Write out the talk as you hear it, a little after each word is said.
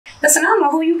Listen, I don't know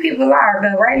who you people are,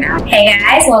 but right now. Hey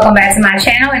guys, welcome back to my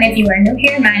channel. And if you are new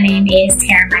here, my name is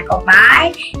Tara Michael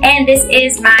Mai. And this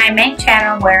is my main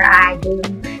channel where I do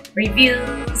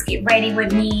reviews, get ready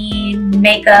with me,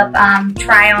 makeup,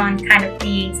 try on kind of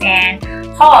things, and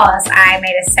hauls. I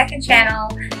made a second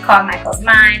channel called Michael's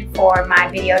Mind for my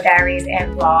video diaries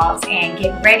and vlogs. And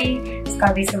get ready, it's going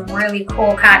to be some really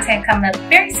cool content coming up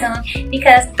very soon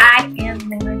because I am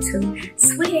moving to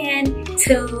Sweden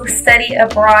to study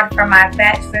abroad for my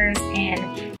bachelor's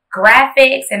in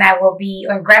graphics, and I will be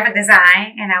on graphic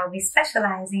design, and I will be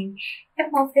specializing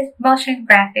in motion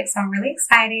graphics. So I'm really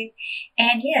excited,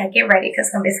 and yeah, get ready because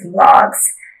there's gonna be some vlogs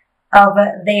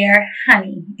over there,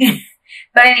 honey.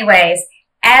 But anyways,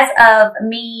 as of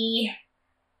me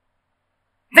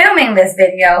filming this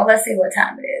video, let's see what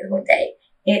time it is, what date.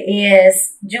 It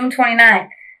is June 29th,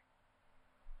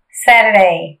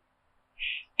 Saturday.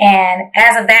 And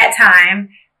as of that time,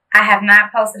 I have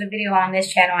not posted a video on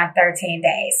this channel in 13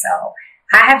 days. So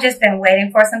I have just been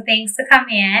waiting for some things to come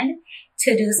in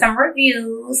to do some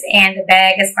reviews, and the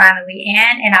bag is finally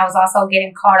in. And I was also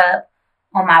getting caught up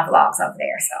on my vlogs over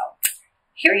there. So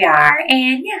here we are,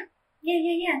 and yeah.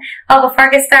 Oh, before I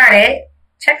get started,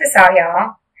 check this out,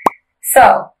 y'all.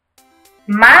 So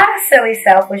my silly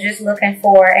self was just looking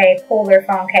for a cooler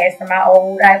phone case for my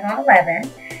old iPhone 11.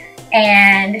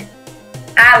 And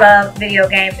I love video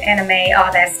games, anime,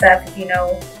 all that stuff. If you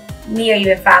know me or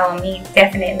you've been following me,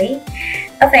 definitely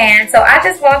a fan. So I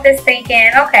just bought this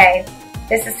thinking, okay,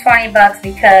 this is 20 bucks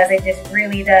because it just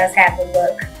really does have the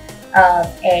look of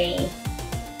a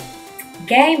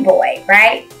Game Boy,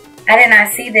 right? I did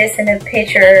not see this in the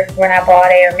picture when I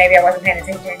bought it, or maybe I wasn't paying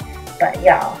attention. But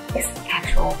y'all, it's an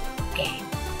actual game.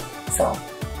 So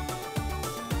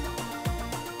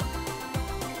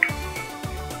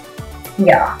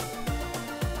y'all.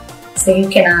 So you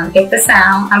can pick the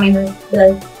sound. I mean,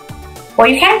 well,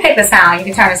 you can pick the sound. You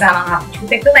can turn the sound on off. You can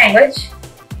pick the language.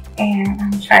 And I'm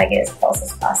going to try to get as close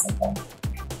as possible.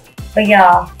 But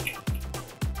y'all,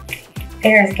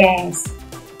 there's games.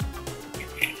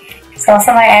 So if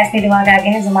somebody asks me, do I got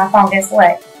games on my phone? Guess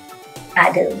what?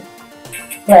 I do.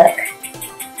 Look.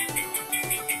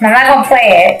 I'm not going to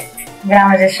play it, but I'm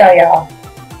going to just show y'all.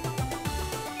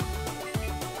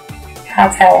 How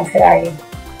talented are you?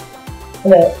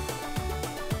 Look.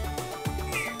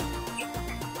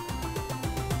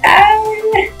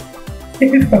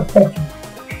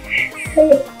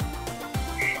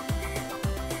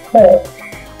 Look.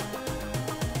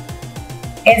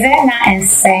 Is that not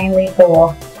insanely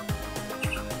cool?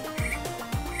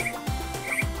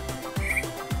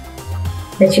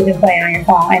 That you can play on your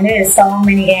phone. And there's so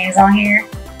many games on here.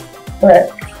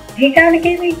 Look. He coming to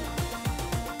get me.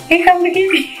 He coming to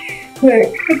get me.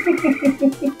 Look.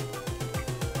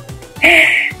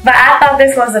 But I thought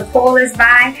this was the coolest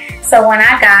buy. So when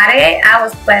I got it, I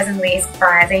was pleasantly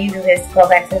surprised. And you do this, go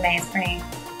back to the main screen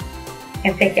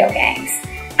and pick your games.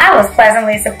 I was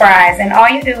pleasantly surprised, and all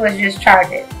you do is just charge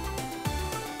it.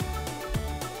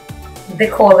 The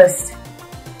coolest.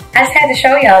 I just had to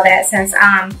show y'all that since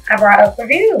I brought up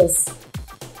reviews.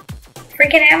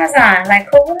 Freaking Amazon, like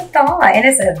who would have thought? And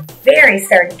it's a very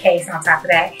sturdy case on top of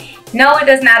that. No, it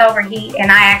does not overheat,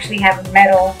 and I actually have a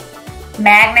metal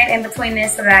magnet in between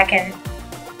this so that I can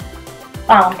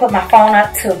put my phone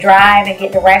up to drive and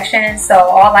get directions. So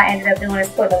all I ended up doing is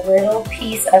put a little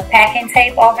piece of packing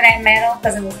tape over that metal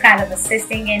because it was kind of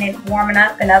assisting in it warming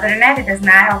up. And other than that, it does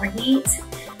not overheat,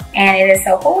 and it is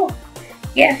so cool.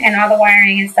 Yeah, and all the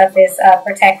wiring and stuff is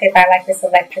protected by like this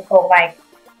electrical like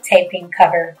taping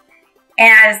cover.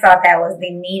 And I just thought that was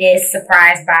the neatest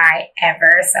surprise buy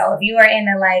ever. So if you are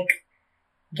into like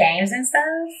games and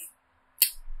stuff,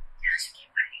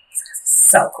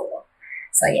 so cool.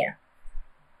 So yeah,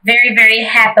 very, very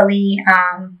happily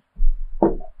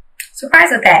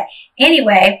surprised with that.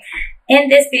 Anyway, in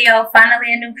this video,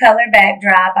 finally a new color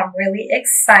backdrop. I'm really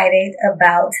excited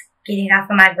about getting off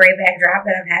of my gray backdrop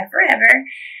that I've had forever.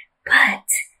 But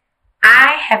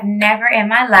I have never in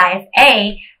my life,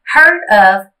 heard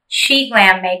of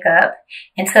Sheglam makeup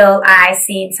until I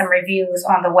seen some reviews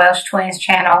on the Welsh Twins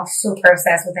channel. Super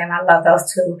obsessed with them. I love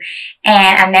those two.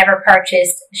 And I never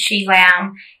purchased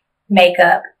Sheglam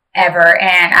makeup ever.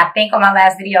 And I think on my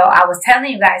last video, I was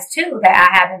telling you guys too that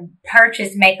I haven't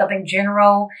purchased makeup in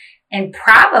general in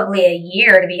probably a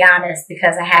year, to be honest,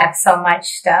 because I have so much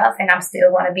stuff and I'm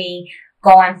still going to be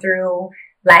going through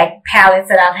like palettes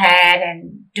that I've had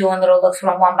and doing little looks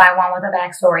from one by one with a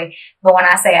backstory. But when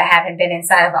I say I haven't been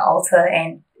inside of an Ulta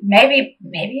in maybe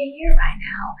a year by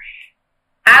now,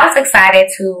 I was excited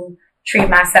to treat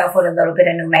myself with a little bit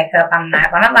of new makeup. I'm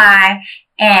not going to lie.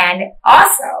 And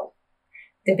also,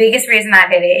 The biggest reason I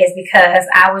did it is because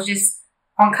I was just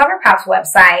on ColourPop's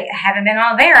website. I haven't been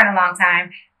on there in a long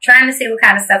time, trying to see what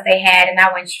kind of stuff they had. And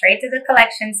I went straight to the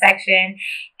collection section,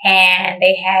 and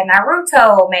they had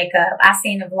Naruto makeup. I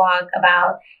seen a vlog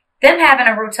about them having a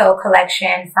Naruto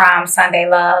collection from Sunday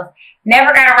Love.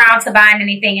 Never got around to buying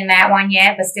anything in that one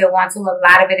yet, but still want to. A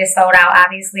lot of it is sold out,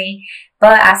 obviously.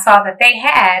 But I saw that they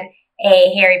had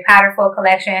a Harry Potter full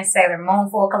collection, Sailor Moon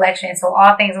full collection. So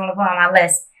all things I'm going to put on my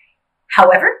list.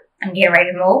 However, I'm getting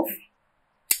ready to move.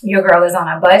 Your girl is on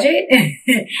a budget.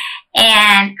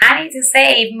 And I need to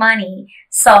save money.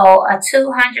 So a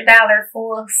 $200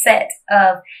 full set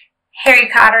of Harry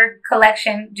Potter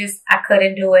collection, I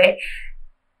couldn't do it.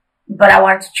 But I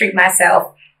wanted to treat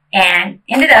myself, and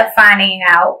ended up finding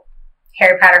out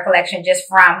Harry Potter collection just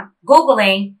from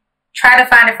Googling, try to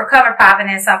find it for ColourPop, and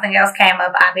then something else came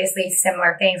up, obviously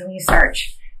similar things when you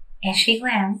search. And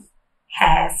Sheglam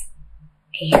has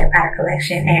a Harry Potter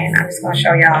collection, and I'm just going to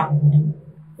show y'all.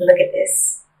 Look at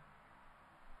this.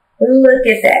 Look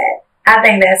at that. I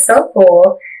think that's so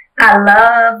cool. I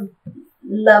love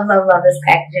this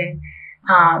packaging.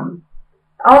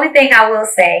 Only thing I will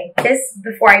say, just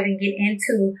before I even get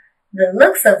into the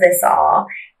looks of this all,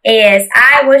 is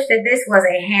I wish that this was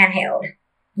a handheld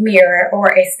mirror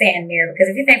or a stand mirror, because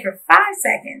if you think for 5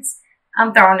 seconds,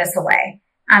 I'm throwing this away.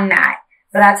 I'm not.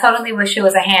 But I totally wish it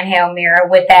was a handheld mirror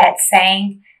with that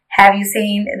saying, have you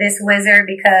seen this wizard?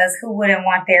 Because who wouldn't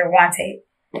want their wanted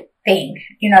thing?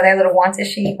 You know, their little wanted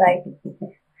sheet. Like,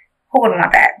 who wouldn't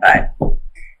want that? But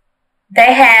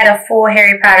they had a full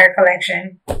Harry Potter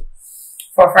collection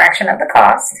for a fraction of the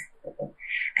cost.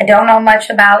 I don't know much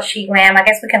about Sheglam. I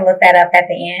guess we can look that up at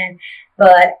the end.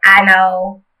 But I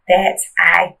know that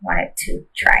I wanted to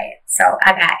try it. So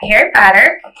I got Harry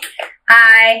Potter.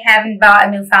 I haven't bought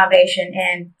a new foundation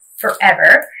in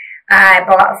forever. I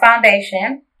bought a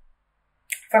foundation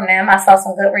from them. I saw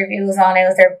some good reviews on it. It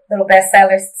was their little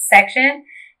bestseller section.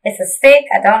 It's a stick.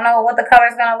 I don't know what the color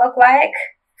is going to look like.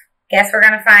 Guess we're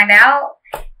going to find out.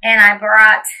 And I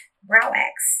brought brow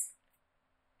wax.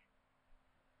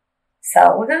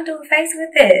 So we're going to do a face with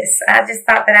this. I just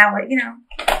thought that I would,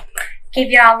 give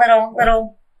y'all a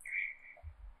little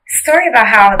story about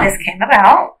how this came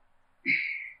about.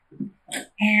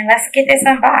 And let's get this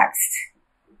unboxed.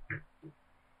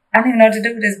 I don't even know what to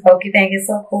do with this bulky thing. It's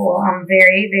so cool. I'm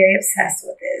very, very obsessed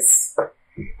with this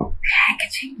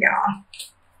packaging, y'all.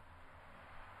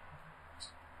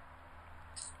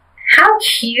 How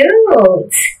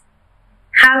cute.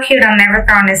 How cute. I'm never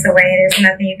throwing this away. There's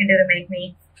nothing you can do to make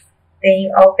me. Then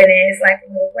you open it. It's like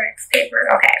a little wax paper.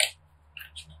 Okay.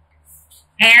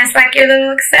 And it's like your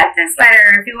little acceptance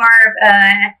letter. If you are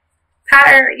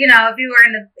powder, if you were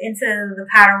into the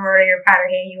powder world or your powder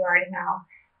head, you already know.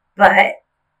 But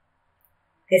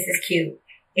this is cute.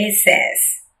 It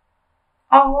says,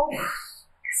 oh, let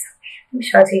me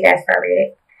show it to you guys before I read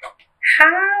it.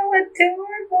 How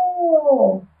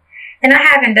adorable. And I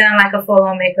haven't done like a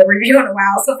full-on makeup review in a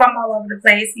while, so if I'm all over the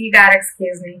place, you gotta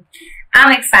excuse me.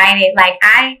 I'm excited. Like,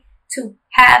 to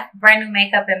have brand new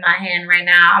makeup in my hand right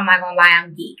now, I'm not gonna lie,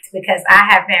 I'm geeked, because I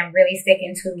have been really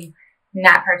sticking to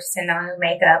not purchasing no new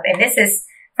makeup. And this is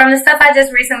from the stuff I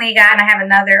just recently got, and I have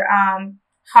another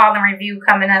haul and review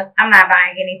coming up. I'm not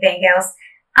buying anything else.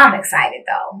 I'm excited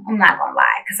though. I'm not gonna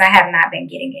lie, because I have not been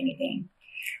getting anything.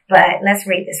 But let's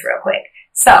read this real quick.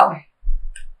 So,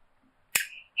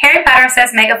 Harry Potter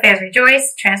Obsessed Makeup Fans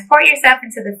rejoice. Transport yourself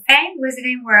into the famed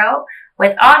wizarding world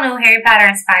with all new Harry Potter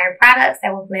inspired products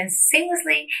that will blend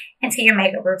seamlessly into your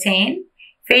makeup routine.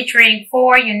 Featuring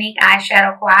 4 unique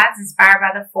eyeshadow quads inspired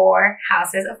by the 4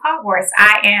 houses of Hogwarts.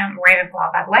 I am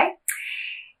Ravenclaw, by the way.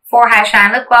 4 high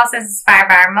shine lip glosses inspired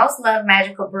by our most loved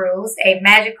magical brews, a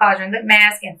magic cauldron lip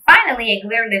mask, and finally a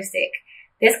glitter lipstick.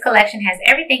 This collection has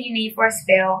everything you need for a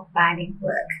spell-binding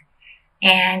look.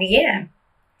 And yeah,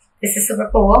 this is super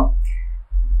cool.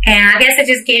 And I guess it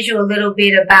just gives you a little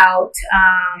bit about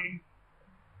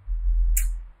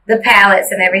the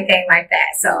palettes and everything like that.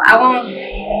 So I won't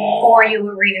bore you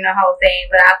with reading the whole thing,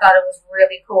 but I thought it was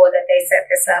really cool that they set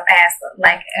this up as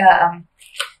like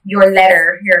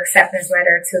your acceptance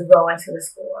letter to go into the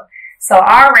school. So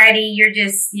already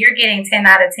you're getting 10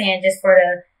 out of 10 just for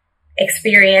the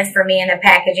experience for me and the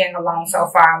packaging alone so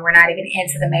far. And we're not even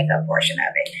into the makeup portion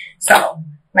of it. So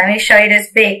let me show you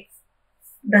this big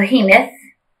behemoth.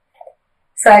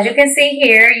 So as you can see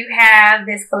here, you have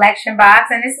this collection box,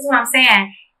 and this is what I'm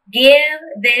saying. Give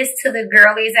this to the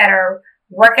girlies that are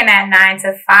working at 9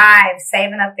 to 5,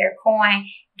 saving up their coin.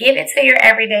 Give it to your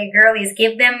everyday girlies.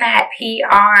 Give them that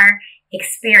PR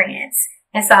experience.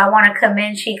 And so I want to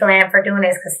commend Sheglam for doing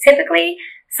this, because typically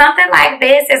Something like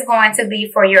this is going to be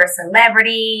for your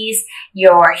celebrities,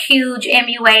 your huge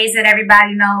MUAs that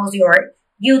everybody knows, your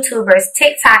YouTubers,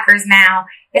 TikTokers now.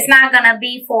 It's not going to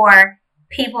be for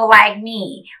people like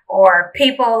me or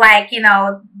people like, you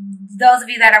know, those of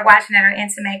you that are watching that are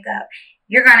into makeup.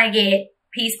 You're going to get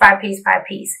piece by piece by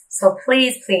piece. So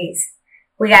please, please,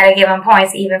 we got to give them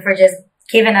points even for just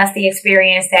giving us the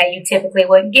experience that you typically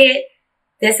wouldn't get.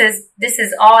 This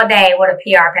is all day what a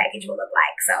PR package will look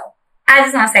like. So I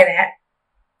just want to say that.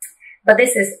 But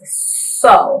this is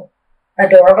so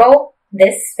adorable.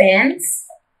 This spins.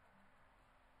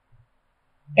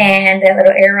 And that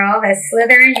little arrow that's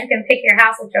slithering. You can pick your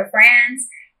house with your friends.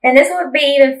 And this would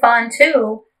be even fun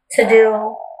too to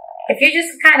do if you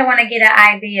just kind of want to get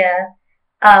an idea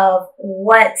of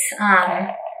what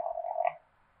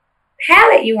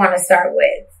palette you want to start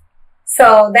with.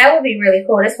 So that would be really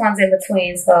cool. This one's in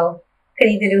between, so could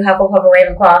either do Hufflepuff or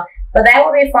Ravenclaw. But that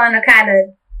would be fun to kind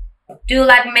of do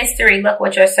like mystery look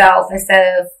with yourself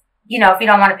instead of, you know, if you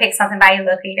don't want to pick something by your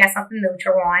look or you got something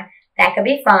neutral on. That could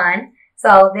be fun.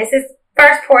 So this is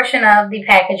first portion of the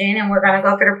packaging, and we're going to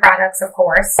go through the products, of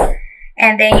course.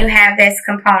 And then you have this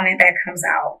component that comes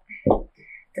out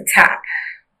the top.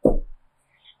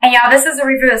 And y'all, this is a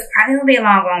review. It's probably going to be a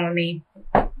long one with me.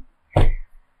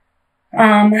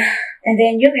 And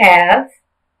then you have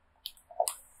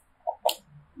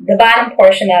the bottom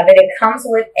portion of it. It comes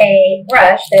with a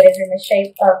brush that is in the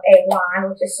shape of a wand,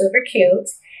 which is super cute.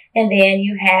 And then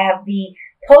you have the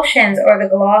potions or the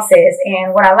glosses.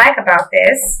 And what I like about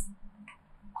this,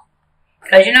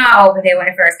 because you know I opened it when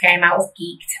it first came, I was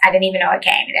geeked. I didn't even know it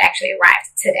came. It actually arrived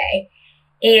today.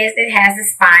 Is it has the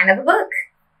spine of a book.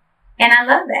 And I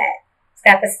love that. It's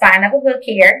got the spine of a book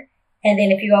here. And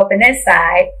then if you open this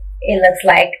side, it looks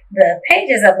like the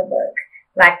pages of a book.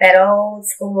 Like that old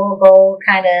school gold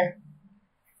kind of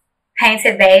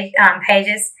painted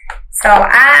pages. So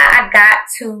I got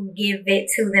to give it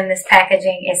to them. This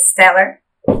packaging is stellar.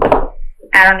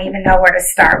 I don't even know where to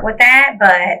start with that.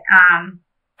 But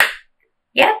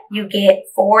yeah, you get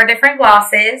 4 different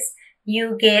glosses.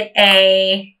 You get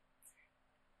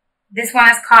this one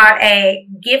is called a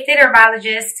Gifted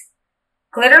Herbologist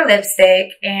Glitter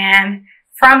Lipstick. And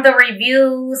from the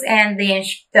reviews and the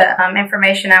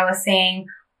information I was seeing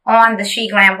on the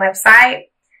Sheglam website,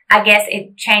 I guess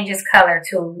it changes color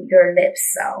to your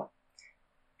lips. So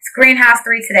it's Greenhouse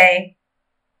 3 today.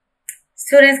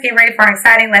 Students, get ready for an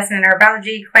exciting lesson in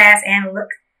herbology class and look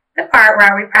the part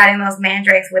where we're pouting those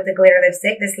mandrakes with the glitter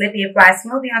lipstick. This lippy applies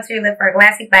smoothly onto your lip for a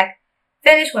glassy black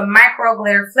finish with micro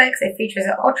glitter flecks. It features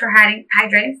an ultra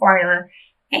hydrating formula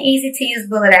and easy to use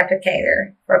bullet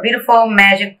applicator for a beautiful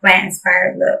magic plant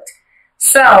inspired look.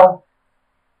 So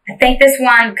I think this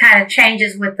one kind of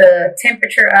changes with the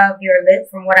temperature of your lip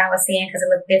from what I was seeing, because it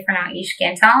looked different on each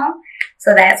skin tone.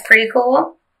 So that's pretty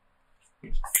cool.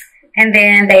 And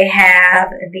then they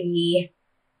have the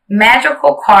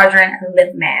Magical Cauldron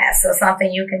Lip Mask. So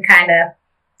something you can kind of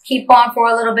keep on for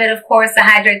a little bit, of course, to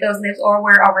hydrate those lips or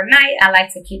wear overnight. I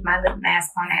like to keep my lip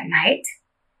mask on at night.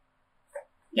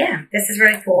 Yeah, this is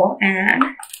really cool. And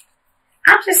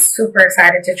I'm just super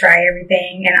excited to try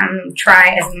everything. And I'm going to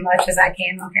try as much as I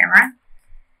can on camera.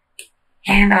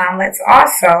 And let's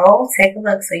also take a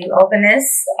look. So you open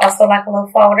this, also like a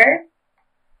little folder.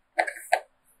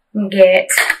 You get,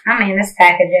 I mean, this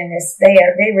packaging is, they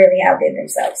really outdid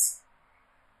themselves.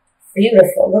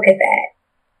 Beautiful. Look at that.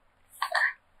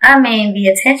 I mean, the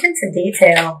attention to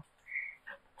detail.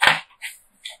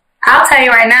 I'll tell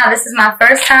you right now, this is my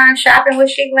first time shopping with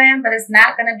Sheglam, but it's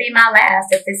not going to be my last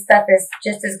if this stuff is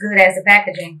just as good as the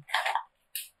packaging.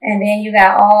 And then you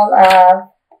got all of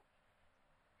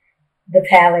the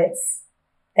palettes.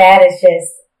 That is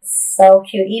just so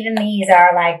cute. Even these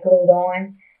are like glued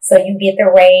on. So you get the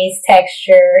raised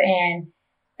texture, and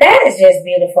that is just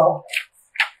beautiful.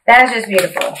 That is just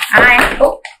beautiful.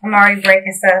 I'm already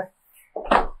breaking stuff.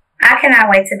 I cannot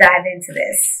wait to dive into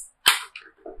this.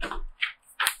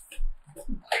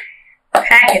 The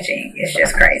packaging is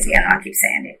just crazy. I know I keep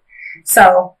saying it.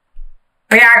 So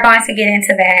we are going to get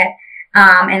into that.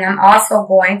 And I'm also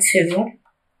going to,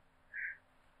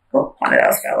 oh, one of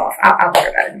those fell off. I'll worry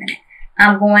about it in a minute.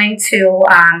 I'm going to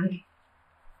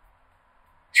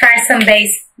try some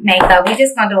base makeup. We're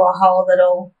just going to do a whole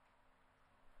little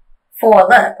full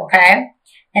look, okay?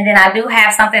 And then I do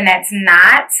have something that's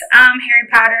not Harry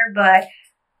Potter, but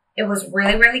it was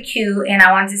really, really cute. And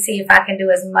I wanted to see if I can do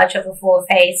as much of a full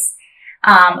face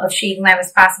of Sheglam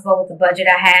as possible with the budget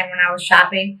I had when I was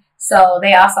shopping. So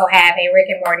they also have a Rick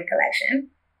and Morty collection.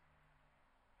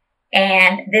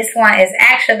 And this one is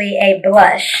actually a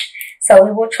blush. So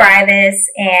we will try this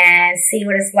and see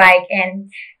what it's like.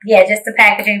 And yeah, just the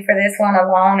packaging for this one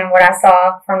alone and what I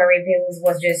saw from the reviews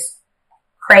was just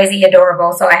crazy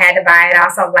adorable. So I had to buy it. I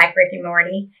also like Rick and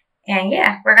Morty. And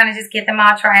yeah, we're going to just get them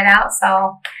all tried out.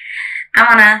 So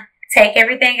I'm going to take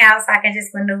everything out so I can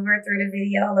just maneuver through the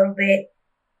video a little bit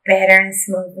better and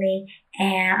smoothly.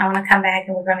 And I'm going to come back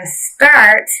and we're going to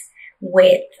start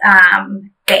with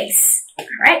base. All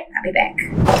right, I'll be back.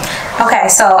 Okay,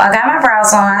 so I got my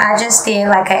brows on. I just did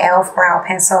like an e.l.f. brow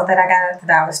pencil that I got at the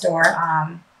dollar store.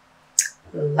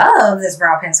 Love this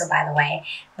brow pencil, by the way.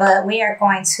 But we are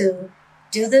going to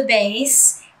do the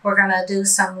base. We're going to do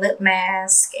some lip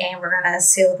mask and we're going to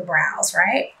seal the brows,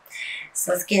 right?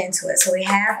 So let's get into it. So we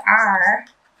have our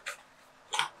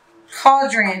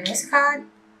Cauldron, what's it called?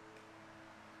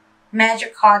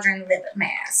 Magic Cauldron lip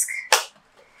mask.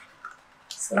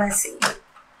 So let's see.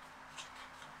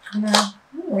 I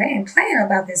ain't playing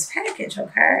about this package,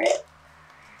 okay?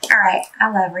 All right, I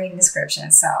love reading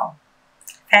descriptions, so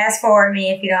fast forward me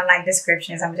if you don't like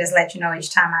descriptions. I'm just let you know each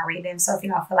time I read them. So if you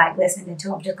don't feel like listening to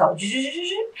them, just go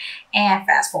and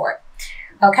fast forward.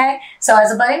 Okay, so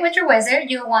as a buddy with your wizard,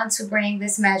 you'll want to bring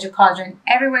this Magic Cauldron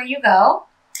everywhere you go.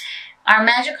 Our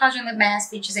Magic Cauldron lip mask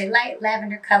features a light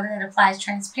lavender color that applies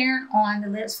transparent on the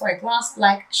lips for a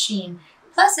gloss-like sheen.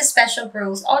 Plus, a special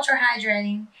bruise ultra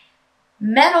hydrating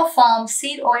metal foam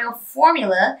seed oil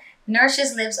formula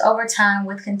nourishes lips over time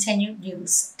with continued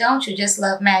use. Don't you just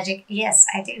love magic? Yes,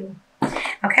 I do.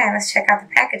 Okay, let's check out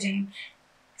the packaging.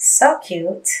 So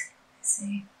cute. Let's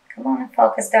see. Come on and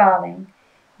focus, darling.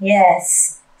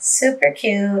 Yes, super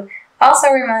cute. Also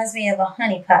reminds me of a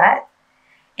honey pot.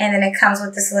 And then it comes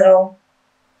with this little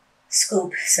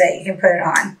scoop so that you can put it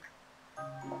on.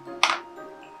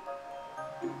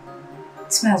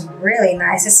 It smells really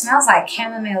nice. It smells like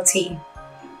chamomile tea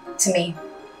to me.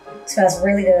 It smells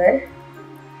really good.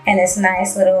 And this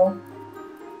nice little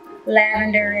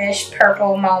lavender-ish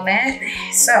purple moment.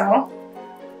 So,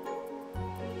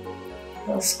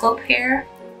 little scoop here.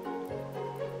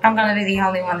 I'm going to be the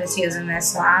only one that's using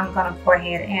this, so I'm going to go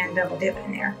ahead and double dip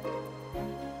in there.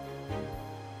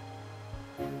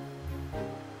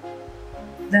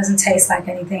 Doesn't taste like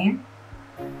anything.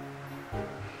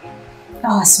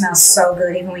 Oh, it smells so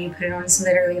good even when you put it on. It's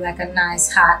literally like a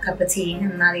nice hot cup of tea.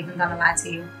 I'm not even gonna lie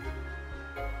to you.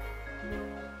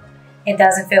 It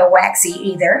doesn't feel waxy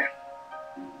either.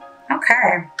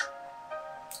 Okay.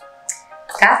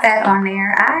 Got that on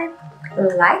there. I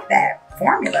like that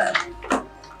formula.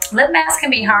 Lip masks can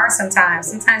be hard sometimes.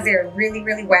 Sometimes they're really,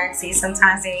 really waxy.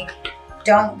 Sometimes they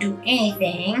don't do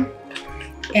anything.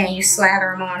 And you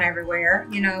slather them on everywhere,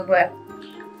 you know, but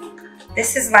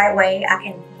this is lightweight. I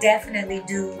can definitely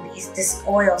do this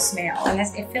oil smell. And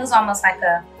it feels almost like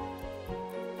a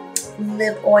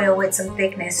lip oil with some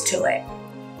thickness to it.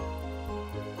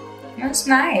 It's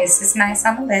nice. It's nice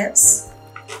on the lips.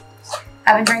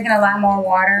 I've been drinking a lot more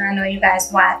water. I know you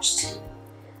guys watched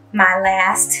my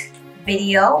last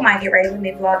video, my Get Ready With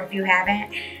Me vlog if you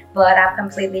haven't. But I've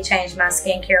completely changed my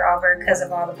skincare over because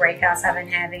of all the breakouts I've been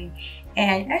having.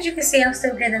 And as you can see, I'm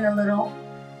still getting a little,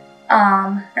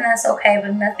 and that's okay,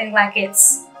 but nothing like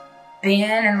it's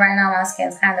been. And right now my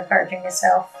skin's kind of purging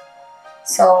itself,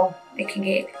 so it can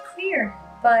get clear.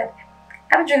 But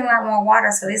I've been drinking a lot more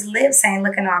water, so these lips ain't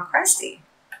looking all crusty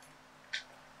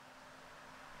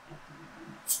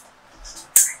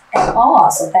at all,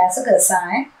 so that's a good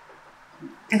sign.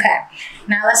 Okay,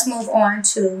 now let's move on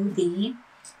to the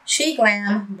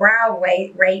Sheglam Brow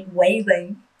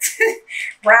Waving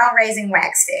Brow Raising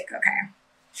Wax Stick. Okay.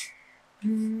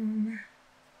 And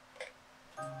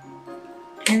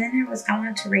then I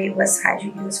wanted to read what side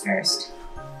you use first.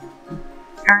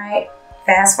 Alright,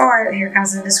 fast forward. Here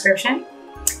comes the description.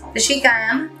 The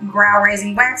Sheglam Brow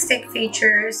Raising Wax Stick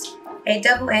features a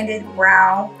double-ended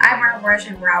eyebrow brush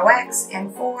and brow wax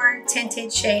and 4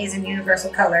 tinted shades in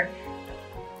universal color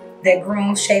that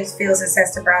grooms, shapes, feels, and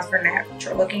sets the brows for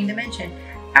natural looking dimension.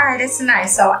 Alright, it's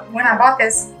nice. So when I bought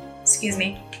this, excuse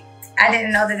me, I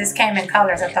didn't know that this came in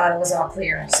colors. I thought it was all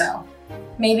clear. So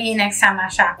maybe next time I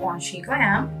shop on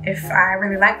Sheglam, if I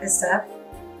really like this stuff,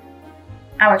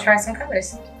 I would try some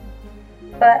colors.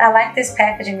 But I like this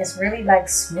packaging. It's really like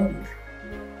smooth.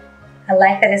 I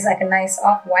like that it's like a nice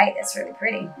off-white. That's really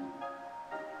pretty.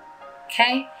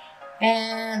 Okay.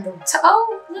 And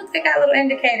oh, look, they got little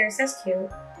indicators. That's cute.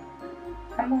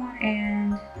 Come on,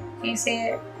 and can you see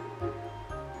it?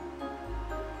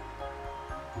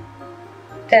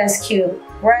 That's cute.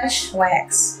 Brush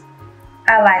wax.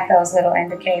 I like those little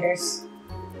indicators.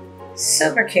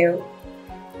 Super cute.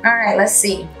 All right, let's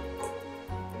see.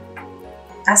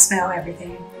 I smell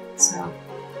everything, so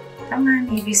don't mind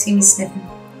me if you see me sniffing.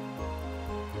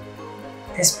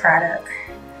 this product.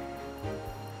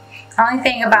 Only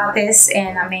thing about this,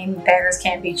 and I mean beggars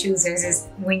can't be choosers, is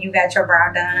when you got your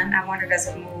brow done, I wonder does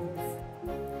it move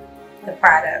the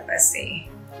product? Let's see.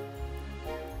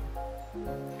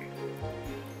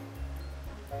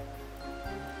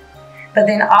 But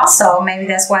then also, maybe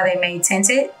that's why they made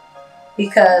tinted,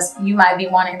 because you might be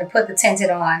wanting to put the tinted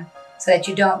on so that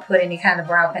you don't put any kind of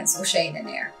brow pencil shade in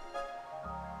there.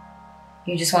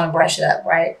 You just want to brush it up,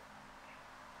 right?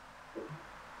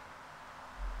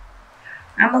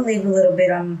 I'm going to leave a little bit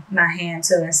on my hand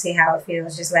too and see how it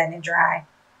feels, just letting it dry.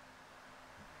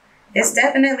 It's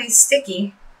definitely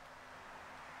sticky.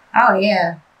 Oh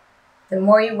yeah. The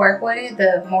more you work with it,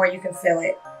 the more you can feel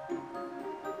it.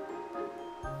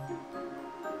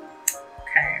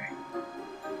 Okay.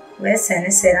 Listen,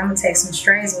 it said I'm going to take some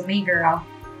strays with me, girl.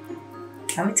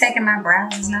 I'm be taking my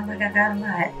brows. It's not like I got a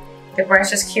lot. The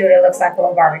brush is cute. It looks like a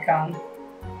little Barbie comb.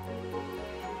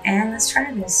 And let's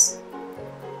try this.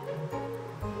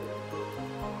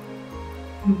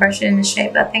 Brush it in the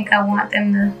shape I think I want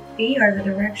them to be, or the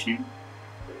direction.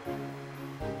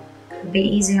 Could be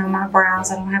easy on my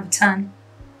brows. I don't have a ton.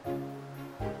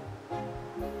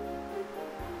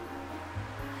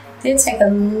 Did take a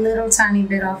little tiny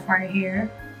bit off right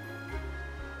here.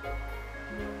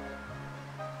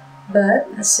 But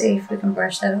let's see if we can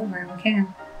brush that over, and we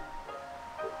can.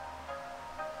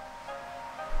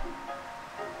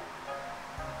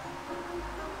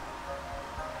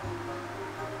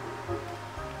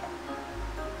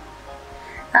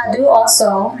 I do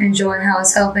also enjoy how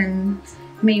it's helping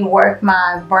me work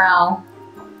my brow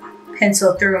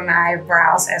pencil through my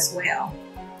eyebrows as well.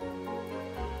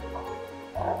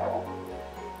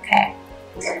 Okay,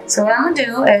 so what I'm gonna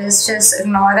do is just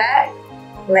ignore that,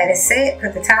 let it sit,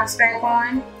 put the tops back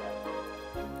on,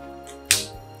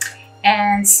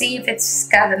 and see if it's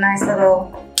got a nice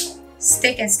little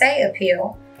stick and stay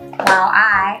appeal while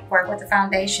I work with the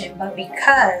foundation. But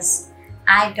because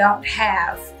I don't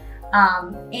have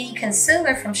any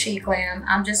concealer from Sheglam,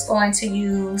 I'm just going to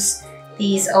use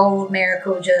these old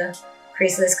Maracuja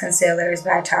Creaseless Concealers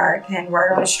by Tarte. And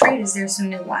word on the street is there's some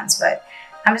new ones, but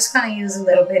I'm just going to use a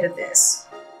little bit of this.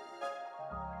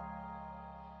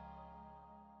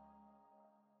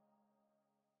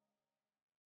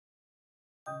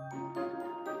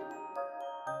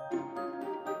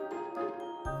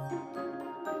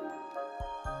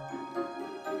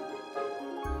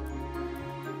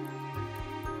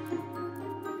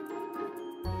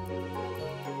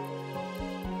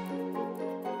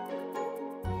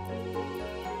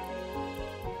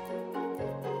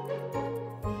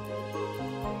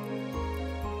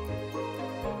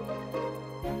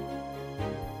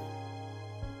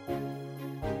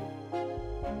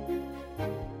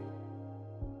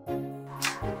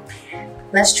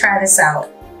 Let's try this out.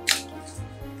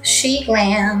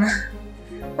 Sheglam.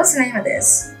 What's the name of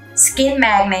this? Skin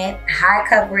Magnet High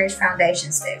Coverage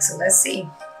Foundation Stick. So let's see.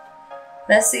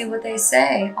 Let's see what they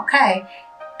say. Okay.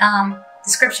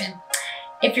 Description.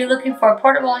 If you're looking for a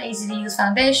portable and easy to use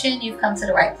foundation, you've come to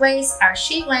the right place. Our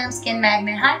Sheglam Skin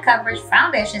Magnet High Coverage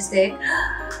Foundation Stick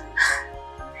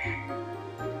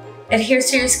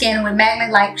adheres to your skin with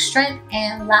magnet-like strength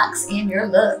and locks in your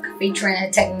look. Featuring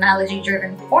a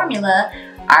technology-driven formula,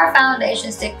 our foundation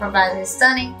stick provides a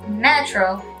stunning,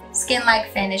 natural,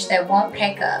 skin-like finish that won't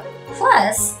cake up.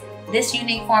 Plus, this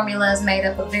unique formula is made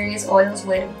up of various oils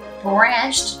with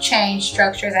branched chain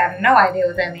structures. I have no idea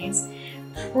what that means.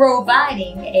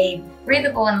 Providing a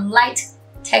breathable and light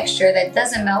texture that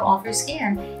doesn't melt off your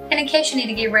skin. And in case you need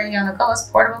to get ready on the go, its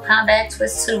portable compact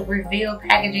twist to reveal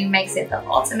packaging makes it the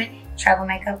ultimate travel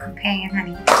makeup companion,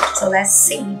 honey. So let's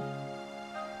see.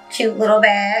 Cute little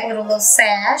bag, little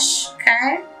sash,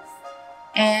 okay?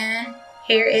 And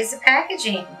here is the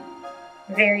packaging.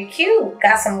 Very cute.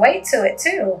 Got some weight to it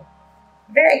too.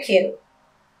 Very cute.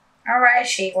 All right,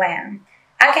 Sheglam.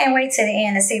 I can't wait to the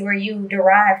end to see where you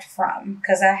derived from,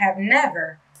 because I have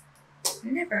never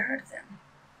heard of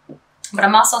them. But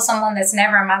I'm also someone that's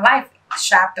never in my life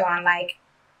shopped on like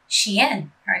Shein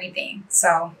or anything.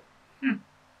 So,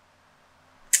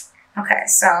 okay,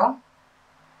 so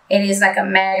it is like a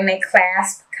magnet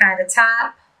clasp kind of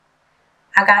top.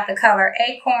 I got the color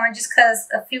Acorn just because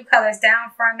a few colors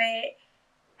down from it.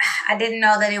 I didn't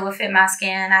know that it would fit my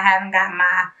skin. I haven't got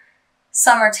my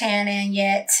summer tan in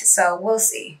yet, so we'll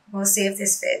see. We'll see if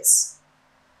this fits.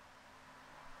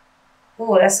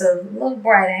 Ooh, that's a little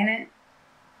bright, ain't it?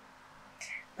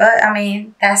 But, I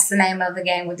mean, that's the name of the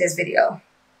game with this video.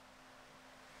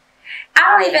 I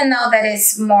don't even know that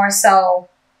it's more so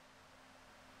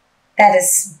that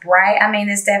it's bright. I mean,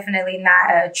 it's definitely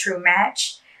not a true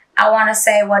match. I want to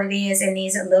say what it is, it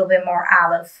needs a little bit more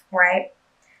olive, right?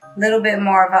 little bit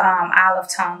more of a olive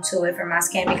tone to it for my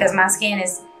skin, because my skin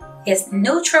is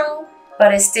neutral,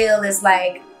 but it still is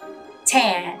like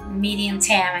tan, medium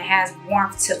tan. It has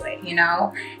warmth to it, you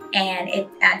know, and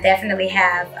I definitely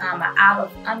have an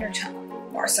olive undertone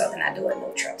more so than I do a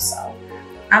neutral. So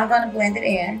I'm gonna blend it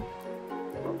in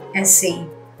and see.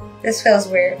 This feels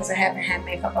weird because I haven't had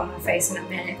makeup on my face in a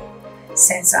minute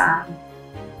since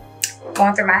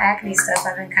going through my acne stuff.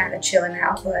 I've been kind of chilling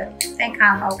out, but I think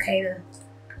I'm okay to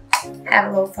have a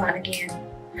little fun again.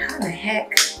 How the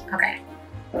heck? Okay.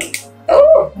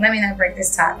 Ooh, let me not break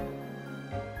this top.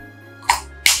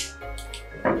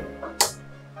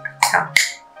 Oh.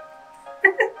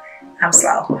 I'm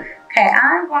slow. Okay,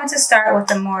 I'm going to start with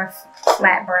the more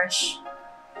flat brush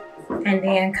and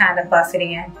then kind of buff it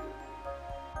in.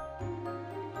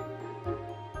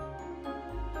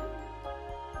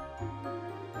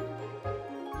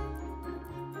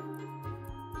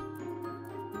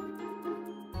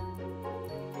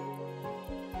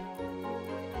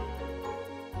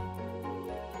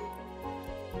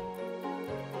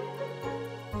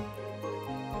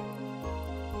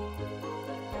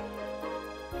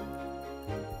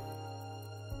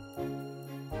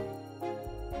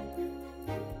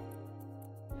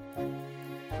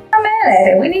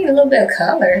 We need a little bit of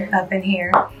color up in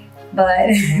here, but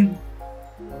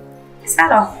it's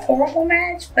not a horrible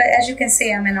match. But as you can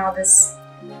see, I'm in all this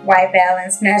white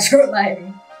balance natural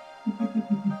lighting.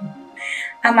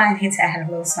 I might need to add a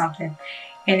little something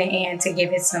in the end to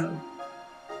give it some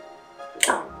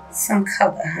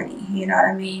color, honey, you know what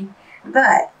I mean?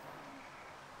 But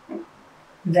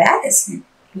that is,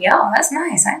 y'all, that's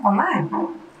nice. I ain't gonna lie,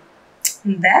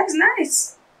 that's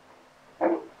nice.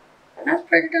 That's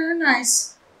pretty darn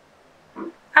nice.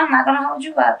 I'm not gonna hold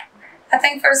you up. I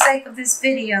think for the sake of this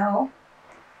video,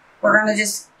 we're gonna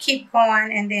just keep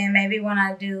going, and then maybe when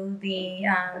I do the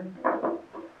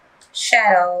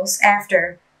shadows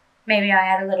after, maybe I'll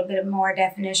add a little bit more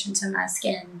definition to my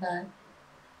skin, but I'm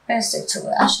gonna stick to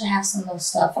it. I should have some little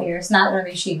stuff here. It's not gonna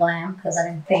be Sheglam because I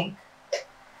didn't think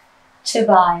to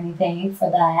buy anything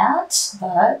for that,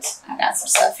 but I got some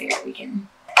stuff here we can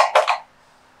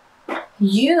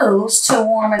use to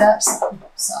warm it up some.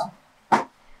 So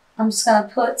I'm just gonna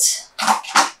put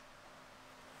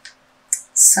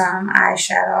some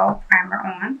eyeshadow primer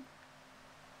on.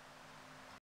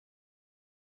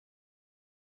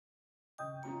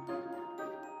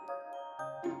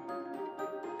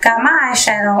 Got my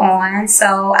eyeshadow on,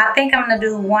 so I think I'm gonna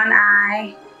do one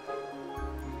eye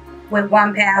with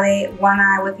one palette, one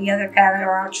eye with the other palette,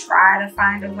 or I'll try to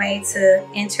find a way to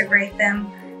integrate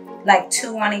them, like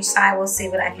two on each side. We'll see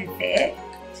what I can fit.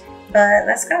 But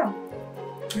let's go.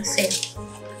 Let's see.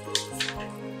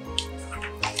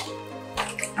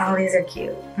 Oh, these are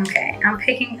cute. Okay, I'm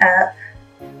picking up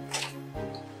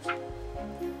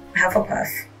Hufflepuff.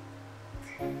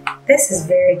 This is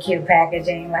very cute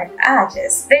packaging. Like,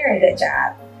 very good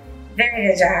job. Very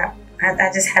good job.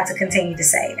 I just have to continue to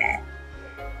say that.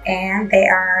 And they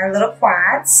are little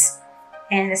quads.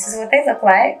 And this is what they look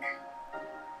like.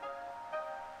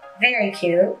 Very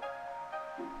cute.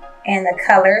 And the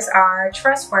colors are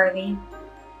trustworthy,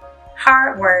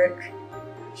 hard work,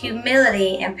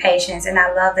 humility, and patience. And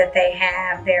I love that they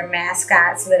have their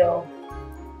mascot's little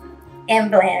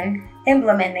emblem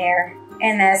in there.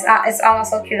 And it's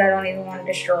almost so cute I don't even want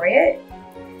to destroy it.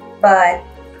 But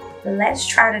let's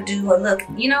try to do a look.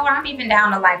 You know what? I'm even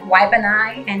down to like wipe an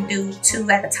eye and do two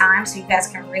at a time so you guys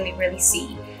can really, really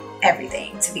see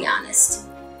everything, to be honest.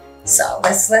 So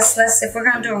let's if we're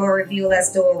gonna do a review,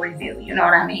 let's do a review. You know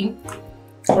what I mean?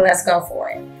 So let's go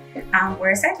for it.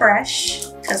 Where's that brush?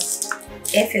 Because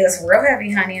it feels real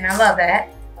heavy, honey, and I love that.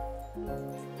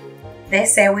 They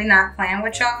say we're not playing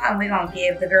with y'all and we're gonna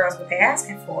give the girls what they're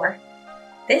asking for.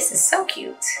 This is so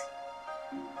cute.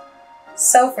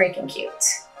 So freaking cute.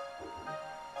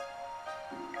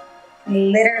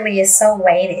 Literally is so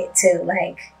weighted too,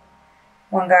 like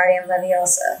Wingardium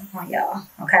Leviosa on y'all,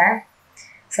 okay?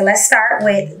 So let's start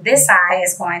with this eye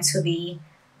is going to be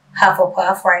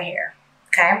Hufflepuff right here,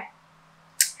 okay?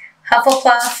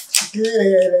 Hufflepuff,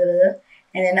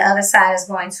 and then the other side is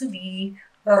going to be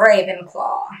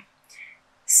Ravenclaw.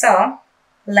 So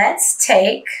let's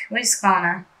take, we're just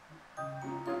gonna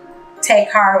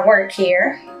take hard work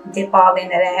here, dip all into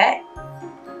that.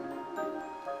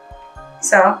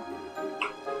 So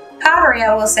powdery,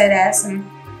 I will say that, some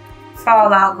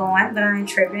fallout going, but I ain't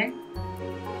tripping.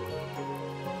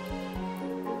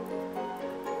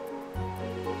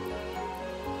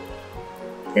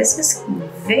 This is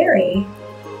very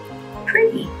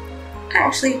pretty. I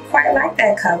actually quite like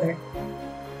that color.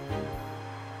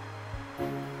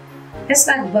 It's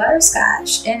like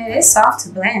butterscotch, and it is soft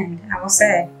to blend, I will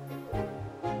say.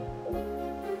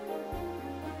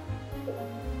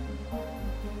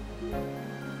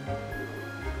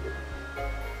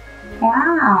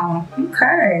 Wow,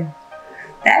 okay.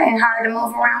 That ain't hard to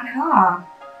move around at all.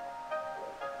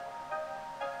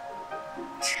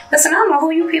 Listen, I don't know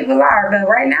who you people are, but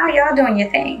right now y'all doing your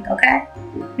thing, okay?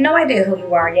 No idea who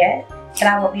you are yet, but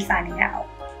I will be finding out.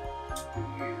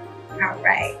 All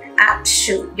right.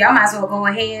 Shoot, y'all might as well go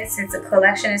ahead, since the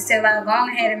collection is still out, go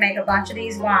ahead and make a bunch of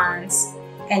these wands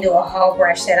and do a whole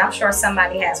brush set. I'm sure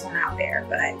somebody has one out there,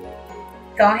 but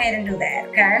go ahead and do that,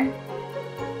 okay?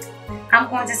 I'm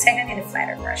going to take, I need a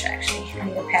flatter brush actually. I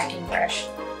need a packing brush.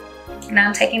 Now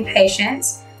I'm taking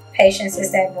Patience. Patience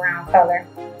is that brown color.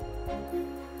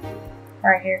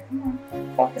 Right here, come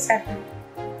on, focus at me.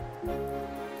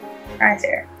 Right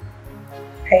there,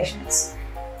 Patience.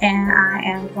 And I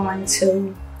am going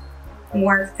to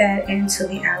work that into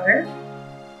the outer.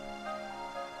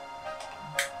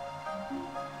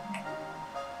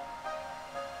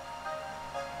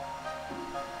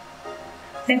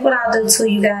 I think what I'll do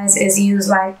too, you guys, is use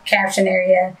like caption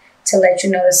area to let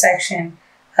you know the section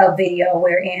of video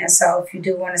we're in. So if you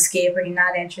do want to skip or you're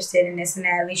not interested in this and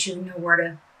that, at least you know where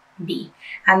to be.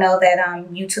 I know that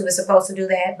YouTube is supposed to do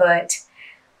that, but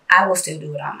I will still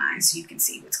do it on mine so you can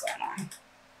see what's going on.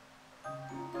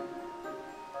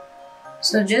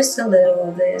 So just a little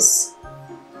of this,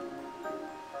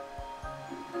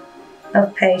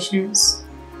 of Patience.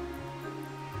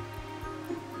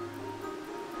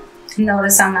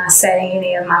 Notice I'm not setting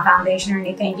any of my foundation or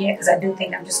anything yet, because I do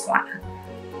think I'm just going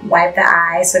to wipe the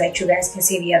eyes so that you guys can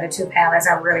see the other two palettes.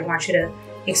 I really want you to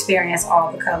experience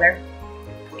all the color.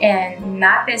 And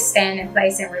not this staying in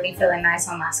place and really feeling nice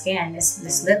on my skin,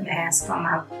 this lip mask on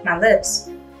my lips.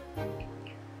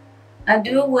 I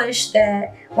do wish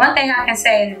that, one thing I can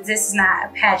say is this is not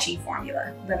a patchy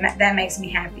formula, but that makes me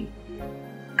happy.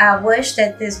 I wish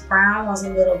that this brown was a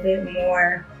little bit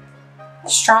more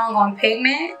strong on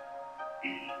pigment,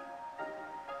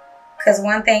 because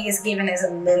one thing it's giving is a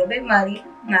little bit muddy,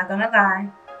 not gonna lie.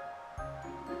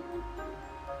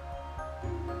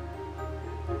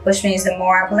 Which means the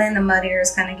more I blend, the muddier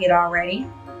it's gonna get already.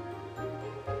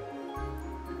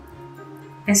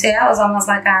 And see, that was almost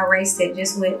like I erased it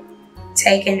just with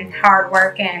taking hard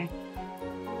work and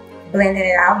blending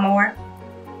it out more.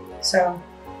 So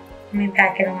let me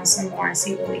pack it on some more and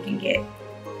see what we can get.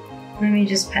 Let me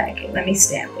just pack it. Let me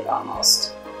stamp it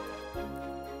almost.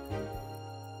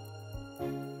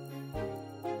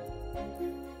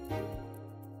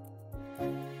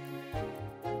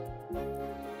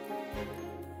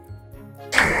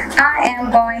 I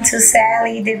am going to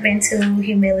sadly dip into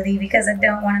humility because I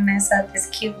don't want to mess up this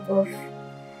cute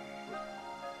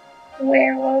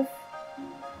werewolf.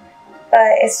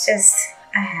 But it's just,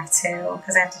 I have to,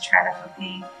 because I have to try the whole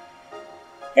thing.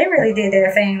 They really did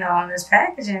their thing though on this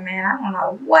packaging, man. I don't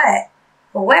know what.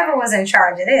 Whoever was in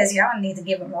charge of this, y'all need to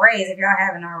give them a raise if y'all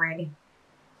haven't already.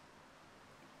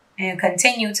 And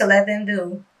continue to let them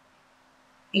do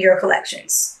your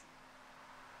collections.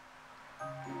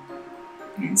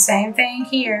 And same thing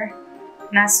here.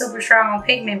 Not super strong on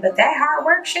pigment, but that hard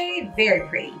work shade, very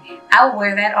pretty. I would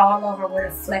wear that all over with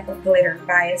a fleck of glitter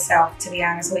by itself, to be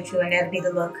honest with you, and that'd be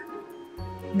the look.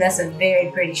 That's a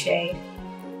very pretty shade.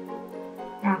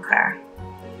 Okay.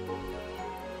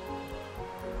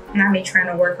 Not me trying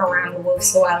to work around the wolf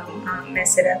so I don't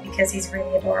mess it up, because he's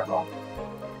really adorable.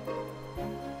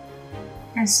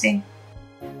 Let's see.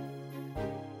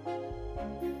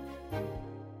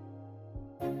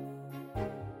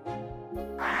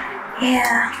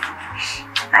 Yeah,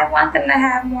 I want them to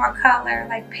have more color,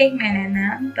 like pigment in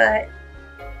them, but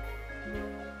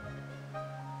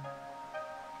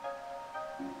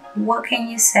what can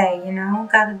you say, you know?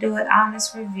 Gotta do an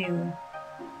honest review.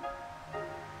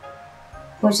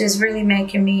 Which is really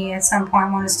making me at some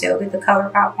point want to still get the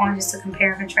ColourPop one just to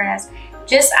compare and contrast.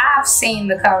 I've seen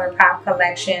the ColourPop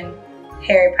collection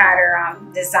Harry Potter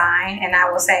design, and I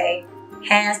will say,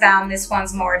 hands down, this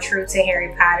one's more true to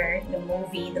Harry Potter, the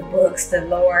movie, the books, the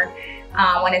lore.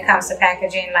 When it comes to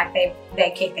packaging, like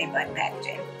they kick their butt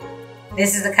packaging.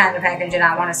 This is the kind of packaging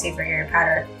I want to see for Harry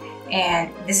Potter.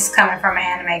 And this is coming from an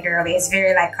anime girly. It's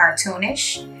very like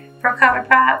cartoonish for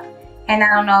ColourPop. And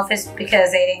I don't know if it's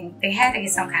because they had to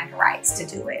get some kind of rights to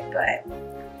do it, but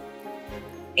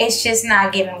it's just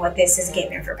not giving what this is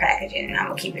giving for packaging, and I'm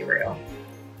gonna keep it real.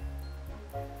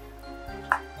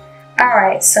 All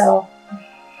right, so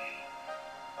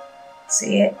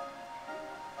see it?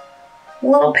 A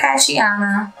little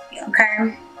patchiana,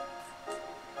 okay?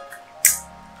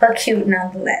 But cute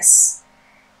nonetheless.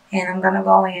 And I'm gonna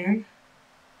go in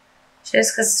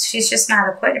just because she's just not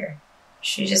a quitter.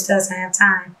 She just doesn't have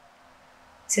time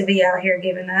to be out here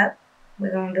giving up.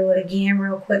 We're going to do it again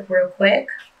real quick.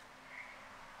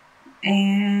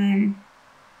 And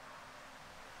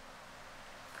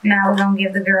now we're going to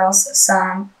give the girls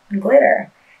some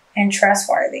glitter and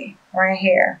trustworthy right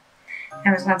here.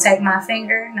 I'm just going to take my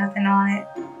finger, nothing on it,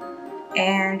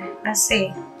 and let's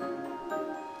see.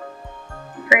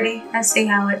 Pretty. Let's see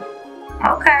how it,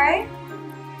 okay.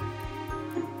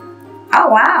 Oh,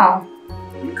 wow.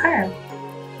 Okay.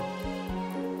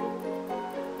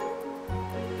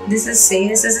 This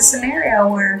is a scenario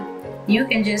where you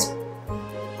can just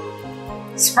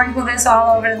sprinkle this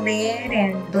all over the lid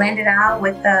and blend it out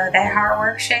with that hard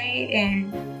work shade,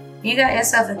 and you got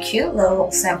yourself a cute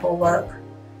little simple look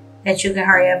that you can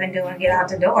hurry up and do and get out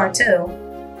the door too.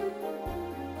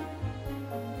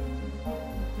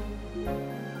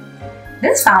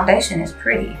 This foundation is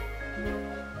pretty.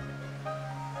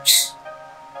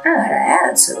 I got an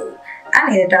attitude. I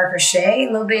need a darker shade,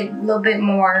 a little bit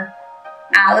more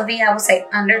olivey, I would say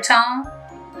undertone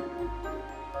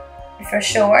for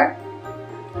sure.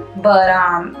 But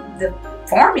the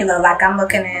formula, like I'm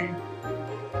looking in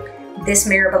this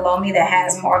mirror below me that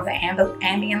has more of the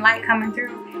ambient light coming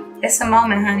through. It's a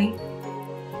moment, honey.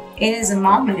 It is a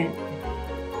moment.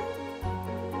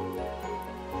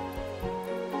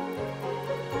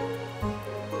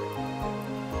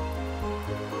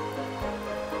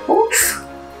 Oof.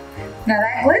 Now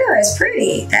that glitter is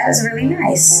pretty. That is really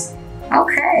nice.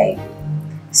 Okay.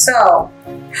 So,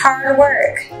 hard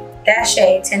work. That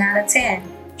shade, 10 out of 10.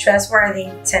 Trustworthy,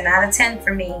 10 out of 10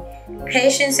 for me.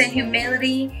 Patience and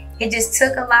humility. It just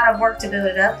took a lot of work to build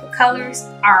it up. The colors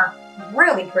are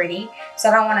really pretty, so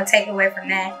I don't want to take away from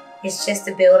that. It's just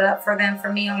to build up for them.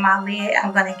 For me on my lid,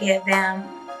 I'm going to give them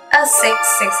a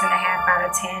 6.5 out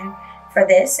of 10 for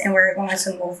this. And we're going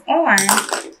to move on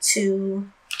to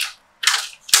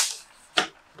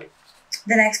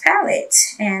the next palette,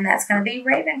 and that's going to be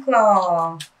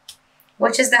Ravenclaw,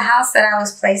 which is the house that I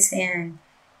was placed in.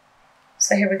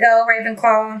 So here we go,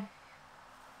 Ravenclaw.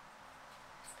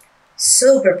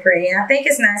 Super pretty. And I think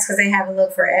it's nice because they have a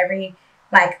look for every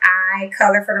like eye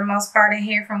color for the most part in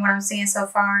here from what I'm seeing so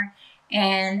far.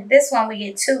 And this one we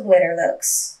get 2 glitter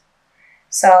looks.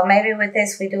 So maybe with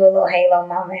this we do a little halo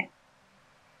moment.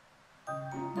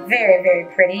 Very, very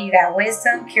pretty. You got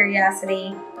wisdom,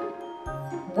 curiosity,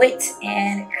 wit,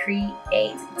 and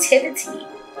creativity.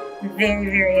 Very,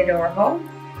 very adorable.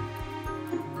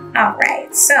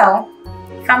 Alright, so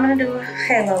if I'm going to do a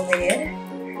halo lid,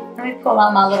 let me pull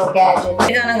out my little gadget.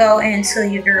 You're going to go into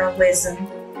your girl Wisdom.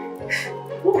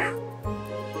 Whew.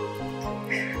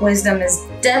 Wisdom is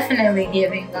definitely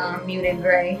giving muted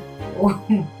gray.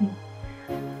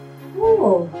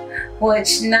 Ooh.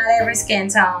 Which not every skin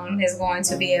tone is going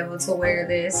to be able to wear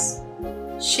this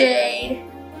shade.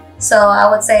 So I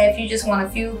would say if you just want a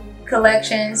few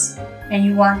collections and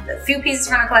you want a few pieces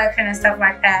from the collection and stuff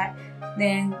like that,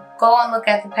 then go and look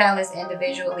at the palettes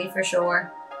individually for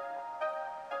sure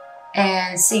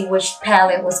and see which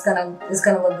palette is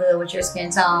gonna look good with your skin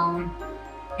tone,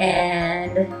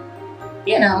 and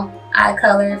you know, eye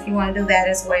color if you want to do that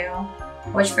as well.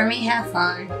 Which for me, have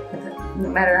fun with it, no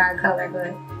matter eye color,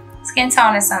 but skin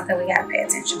tone is something we gotta pay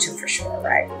attention to for sure,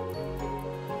 right?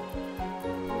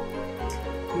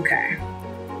 Okay.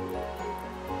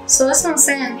 So that's what I'm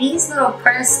saying. These little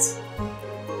pressed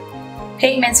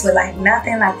pigments with like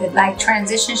nothing, like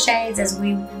transition shades as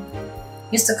we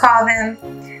used to call them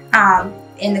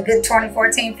in the good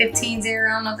 2014-15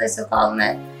 era. I don't know if they still call them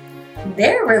that.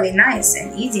 They're really nice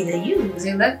and easy to use.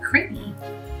 They look creamy.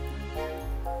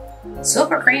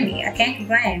 Super creamy. I can't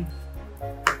complain.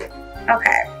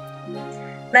 Okay.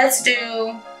 Let's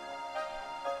do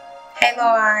halo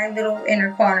eye, little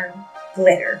inner corner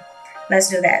glitter. Let's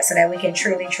do that so that we can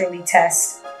truly, truly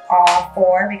test all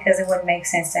 4, because it wouldn't make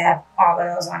sense to have all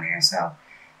of those on there. So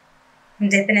I'm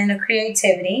dipping into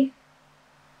creativity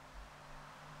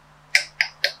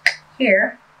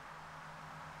here.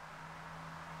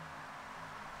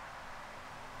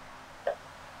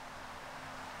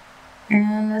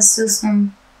 And let's do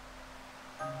some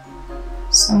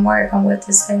work on with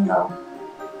this halo.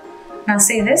 Now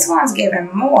see, this one's giving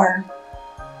more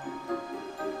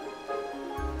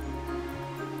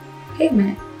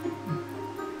pigment.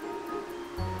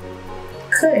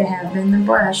 Could it have been the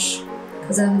brush?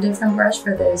 Because I have a different brush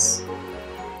for this.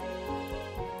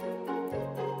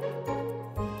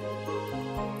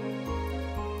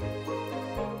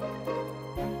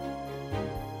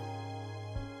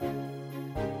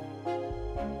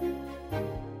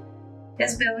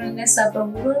 Just building this up a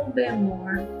little bit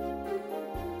more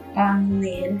on the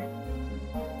lid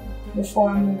before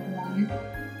I move on. on.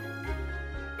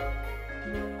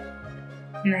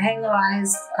 And the halo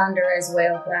is under as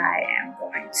well, but I am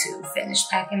going to finish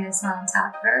packing this on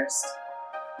top first.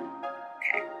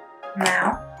 Okay,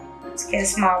 now let's get a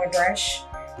smaller brush.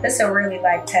 This will really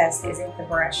like test, is it the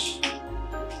brush?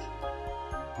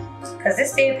 Because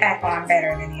this did pack on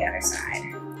better than the other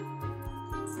side.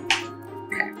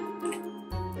 Okay.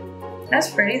 That's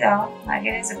pretty though. Like,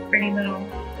 it is a pretty little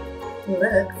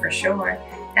look for sure.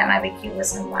 That might be cute with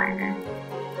some liner.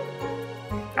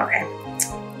 Okay.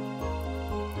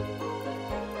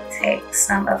 Take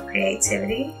some of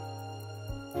creativity.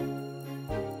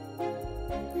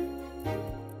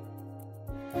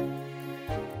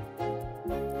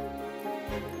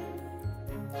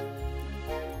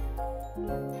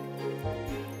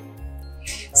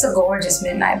 It's a gorgeous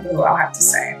midnight blue, I'll have to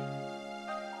say.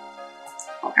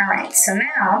 All right, so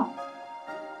now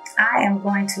I am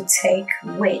going to take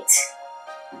with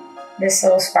this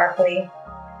little sparkly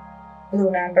blue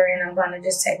number, and I'm going to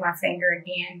just take my finger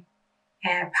again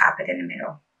and pop it in the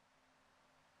middle.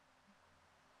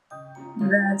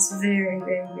 That's very,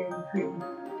 very, very pretty.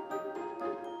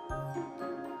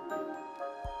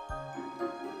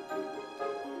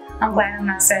 I'm glad I'm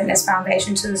not setting this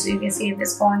foundation too, so you can see if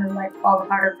it's going to like fall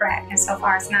apart or crack. And so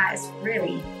far it's not. It's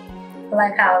really, I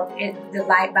like how the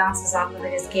light bounces off of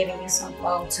it. It's giving you some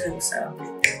glow too. So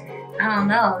I don't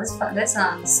know. This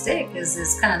stick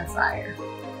is kind of fire.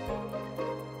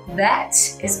 That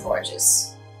is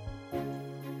gorgeous.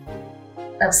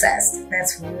 Obsessed.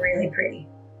 That's really pretty.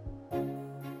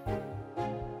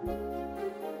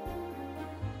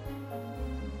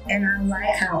 And I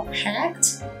like how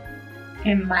packed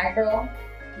and micro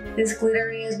this glitter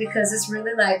is, because it's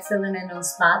really like filling in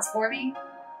those spots for me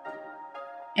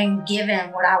and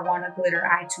giving what I want a glitter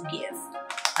eye to give.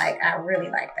 Like, I really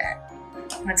like that.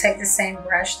 I'm gonna take the same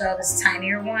brush though, this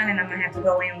tinier one, and I'm gonna have to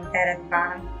go in with that at the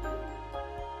bottom.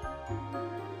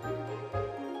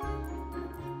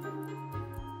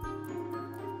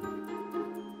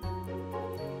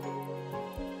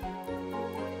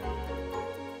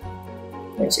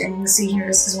 Which, and you see here,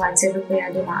 this is why typically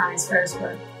I do my eyes first,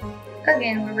 but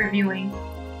again, we're reviewing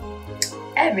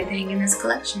everything in this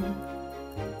collection.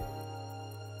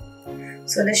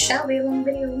 So this shall be a long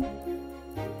video.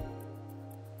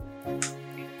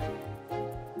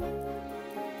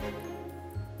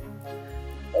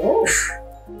 Oof.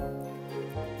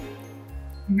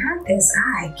 Not this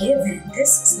eye given.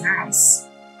 This is nice.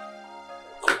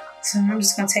 So I'm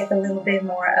just gonna take a little bit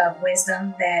more of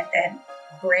Wisdom, that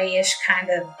grayish kind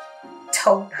of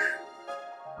taupe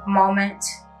moment,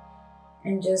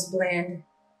 and just blend.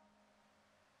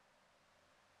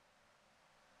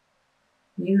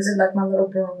 Use it like my little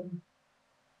broom.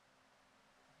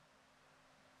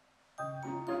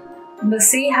 But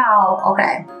see how,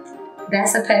 okay,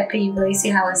 that's a pet peeve, but you see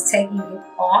how it's taking you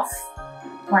off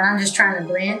when I'm just trying to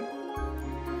blend?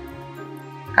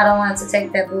 I don't want it to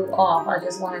take that blue off. I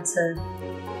just want it to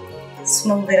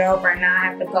smooth it over, and now I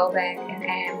have to go back and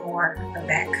add more of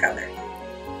that color.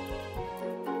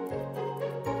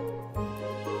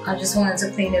 I just wanted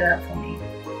to clean it up for me.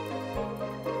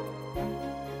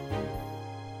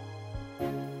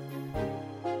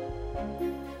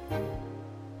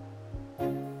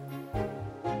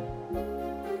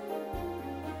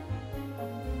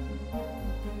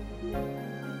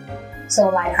 So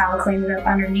like how I cleaned it up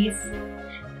underneath,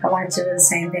 I wanted to do the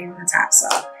same thing on the top. So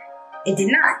it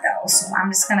did not though, so I'm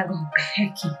just gonna go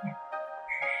back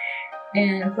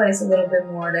in and place a little bit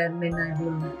more of that midnight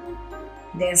blue.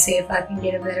 Then see if I can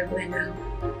get a better blend out.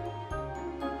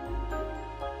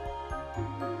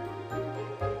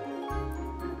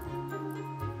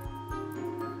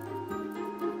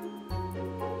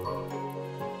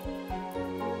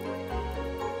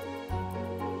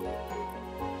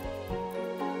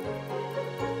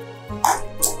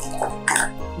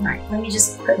 Alright, let me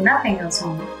just put nothing else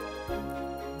on.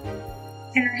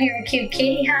 And I hear a cute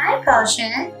kitty. Hi,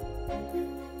 Potion.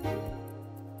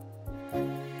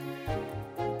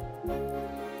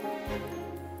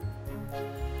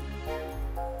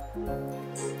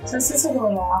 So this is a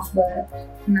little off, but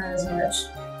not as much.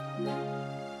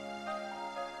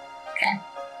 Okay.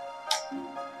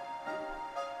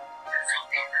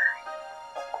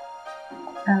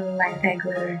 I like that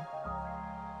glitter.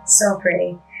 So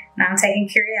pretty. Now I'm taking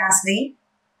Curiosity,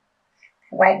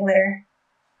 white glitter,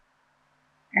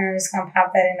 and I'm just gonna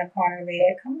pop that in the corner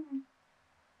there. Come on.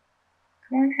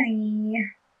 Come on,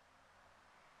 honey.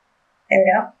 There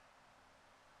we go.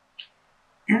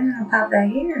 And I'm gonna pop that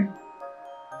here.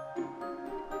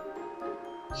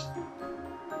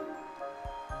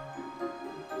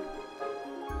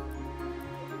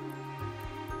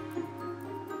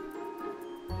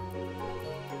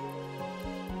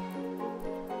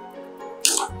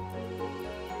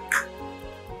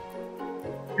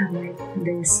 like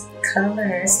this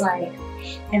color. It's like,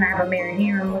 and I have a mirror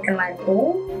here. I'm looking like,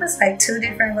 oh, it's like two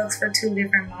different looks for two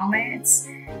different moments.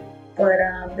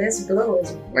 But this blue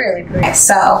is really pretty.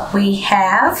 So we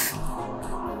have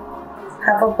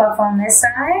Hufflepuff on this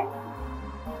side,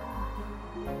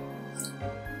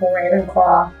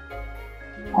 Ravenclaw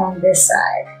on this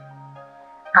side.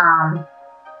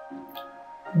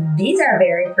 These are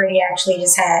very pretty. Actually,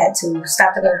 just had to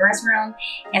stop to go to the restroom,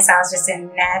 and so I was just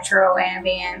in natural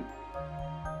ambient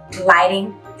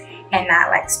lighting and not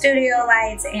like studio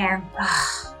lights. And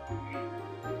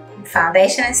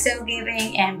foundation is still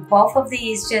giving, and both of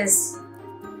these just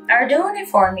are doing it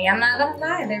for me. I'm not gonna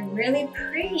lie, they're really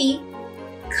pretty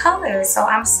colors. So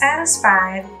I'm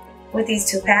satisfied with these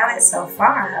two palettes so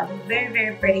far. Very,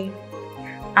 very pretty.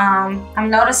 I'm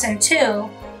noticing too,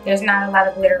 there's not a lot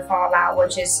of glitter fallout,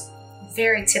 which is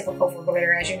very typical for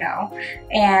glitter, as you know.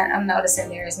 And I'm noticing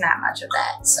there is not much of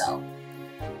that. So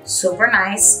super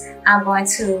nice. I'm going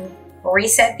to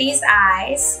reset these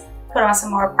eyes, put on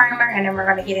some more primer, and then we're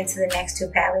going to get into the next two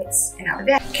palettes, and I'll be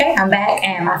back. Okay, I'm back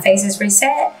and my face is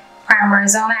reset. Primer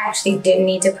is on. I actually didn't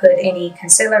need to put any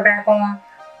concealer back on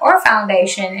or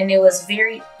foundation, and it was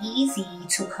very easy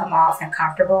to come off and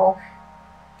comfortable.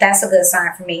 That's a good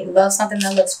sign for me. Love something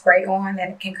that looks great on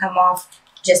and can come off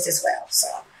just as well. So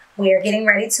we are getting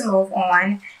ready to move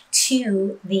on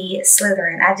to the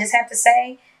Slytherin. I just have to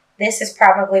say, this is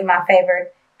probably my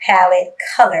favorite palette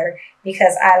color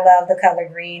because I love the color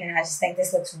green, and I just think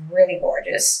this looks really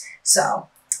gorgeous. So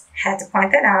had to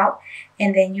point that out.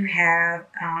 And then you have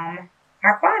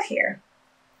our quad here.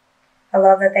 I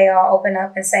love that they all open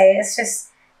up and say it's just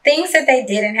things that they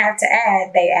didn't have to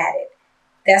add, they added.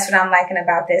 That's what I'm liking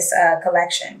about this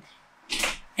collection.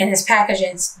 And this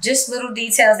packaging, just little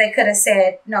details. They could have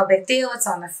said, no big deal, it's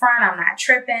on the front, I'm not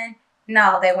tripping.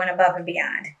 No, they went above and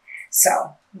beyond.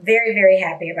 So very, very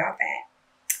happy about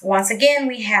that. Once again,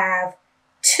 we have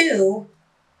two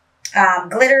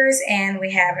glitters, and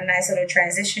we have a nice little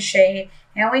transition shade,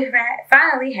 and we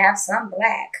finally have some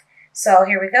black. So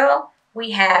here we go.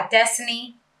 We have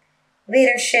Destiny,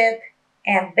 Leadership,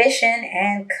 Ambition,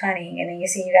 and Cunning. And then you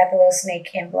see you got the little snake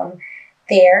emblem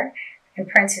there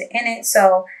imprinted in it.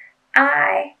 So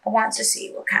I want to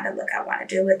see what kind of look I want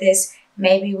to do with this.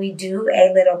 Maybe we do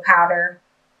a little powder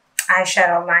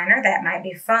eyeshadow liner. That might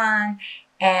be fun.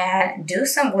 And do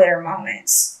some glitter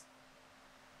moments.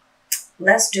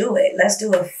 Let's do it. Let's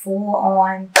do a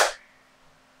full-on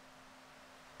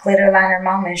glitter liner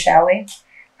moment, shall we?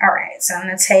 All right, so I'm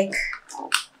going to take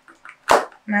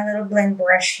my little blend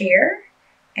brush here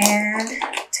and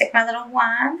take my little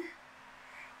wand,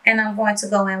 and I'm going to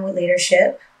go in with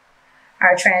Leadership,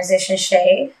 our transition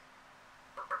shade.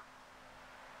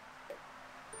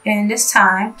 And this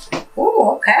time,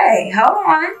 ooh, okay, hold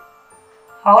on.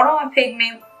 Hold on,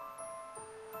 pigment.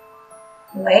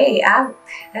 Wait,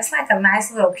 that's like a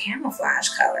nice little camouflage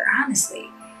color, honestly.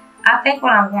 I think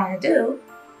what I'm going to do,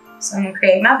 so I'm going to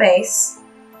create my base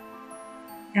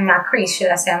and my crease, should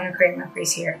I say. I'm going to create my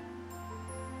crease here.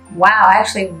 Wow, I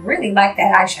actually really like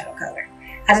that eyeshadow color.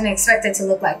 I didn't expect it to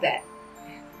look like that.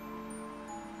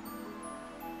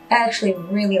 I actually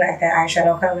really like that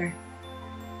eyeshadow color.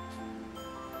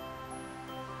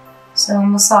 So I'm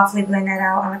going to softly blend that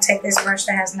out. I'm going to take this brush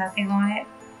that has nothing on it.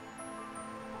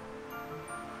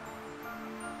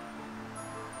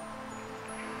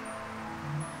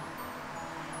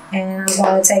 And I'm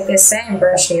going to take this same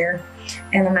brush here,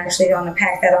 and I'm actually going to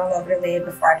pack that all over the lid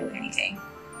before I do anything.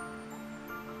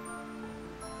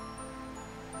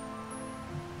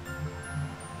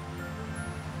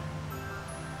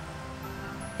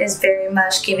 It's very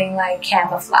much giving like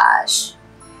camouflage.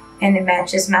 And it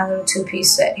matches my little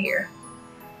two-piece set here.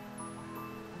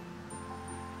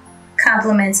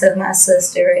 Compliments of my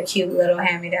sister, a cute little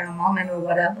hand-me-down moment or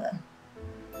whatever.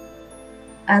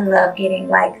 I love getting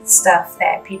like stuff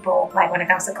that people, like when it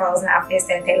comes to clothes and outfits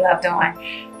that they loved on.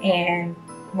 And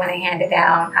when they hand it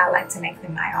down, I like to make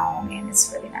them my own, and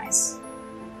it's really nice.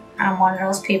 I'm one of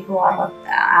those people,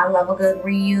 I love a good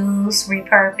reuse,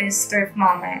 repurpose, thrift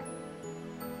moment.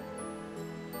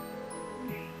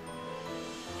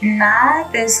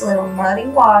 Not this little Muddy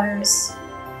Waters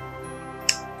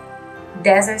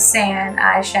Desert Sand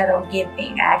eyeshadow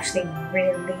giving. I actually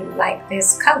really like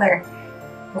this color.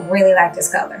 Really like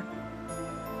this color.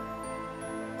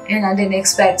 And I didn't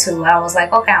expect to. I was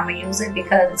like, okay, I'm going to use it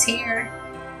because it's here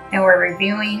and we're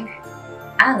reviewing.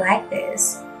 I like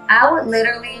this. I would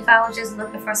literally, if I was just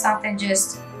looking for something,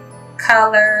 just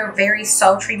color, very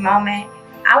sultry moment,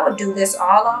 I would do this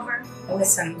all over with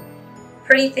some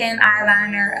pretty thin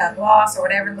eyeliner, a gloss, or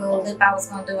whatever little lip I was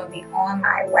going to do and be on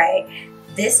my way.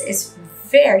 This is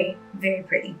very, very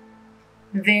pretty.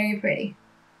 Very pretty.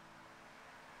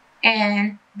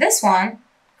 And this one,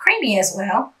 creamy as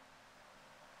well.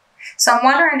 So I'm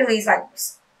wondering, do these like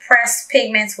pressed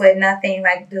pigments with nothing,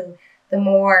 like do the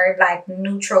more like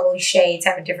neutral shades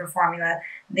have a different formula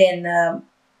than the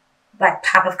like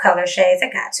pop of color shades? I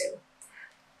got to.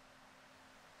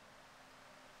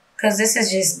 Because this is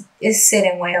just, it's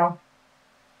sitting well.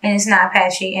 And it's not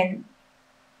patchy and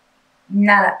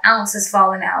not an ounce is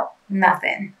falling out.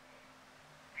 Nothing.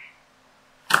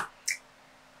 I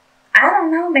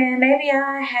don't know, man. Maybe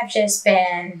I have just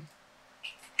been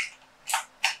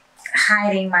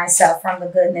hiding myself from the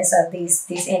goodness of these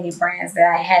indie brands that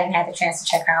I hadn't had the chance to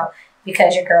check out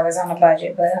because your girl is on a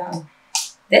budget. But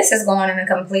this is going in a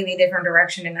completely different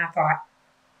direction than I thought.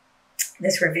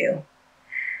 This review.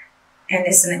 And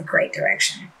this is in a great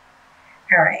direction.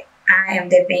 All right. I am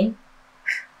dipping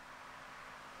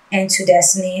into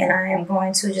Destiny, and I am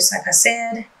going to, just like I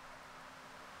said,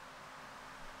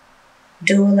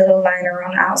 do a little liner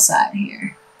on the outside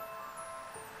here.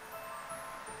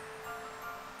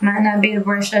 Might not be the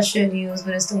brush I should use,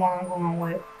 but it's the one I'm going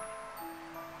with.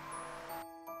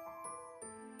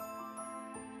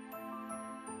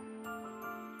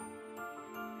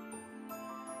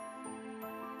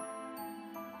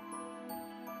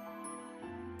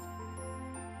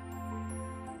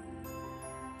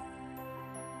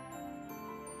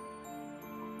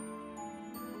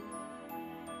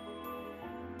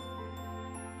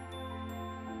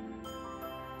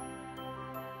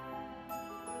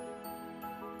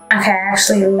 Okay, I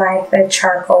actually like the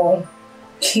charcoal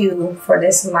hue for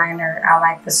this liner. I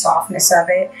like the softness of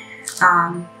it.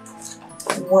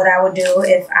 What I would do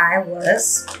if I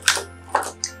was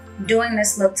doing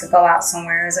this look to go out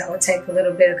somewhere is I would take a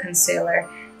little bit of concealer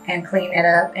and clean it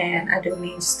up, and I do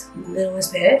mean just the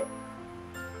littlest bit.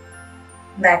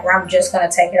 Like where I'm just going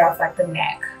to take it off like the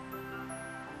neck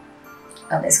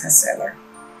of this concealer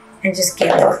and just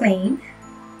get it clean.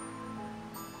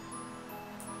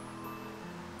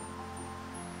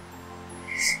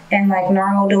 And like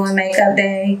normal doing makeup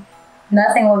day,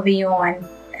 nothing will be on.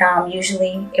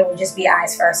 Usually it will just be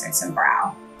eyes first and some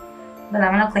brow. But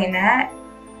I'm going to clean that.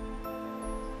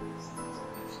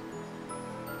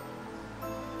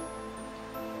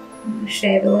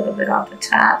 Shave a little bit off the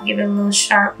top, give it a little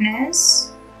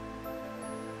sharpness.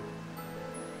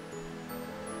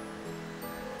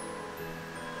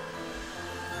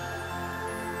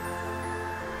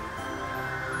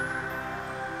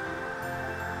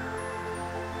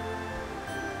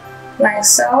 Like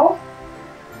so.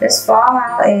 This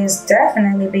fallout is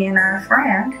definitely being our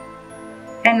friend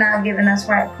and not giving us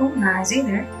raccoon eyes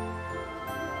either.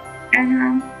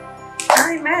 And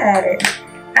I ain't mad at it.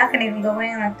 I can even go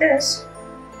in like this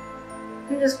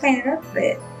and just clean it up a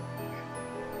bit.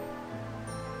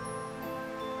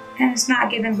 And it's not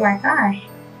giving black eye.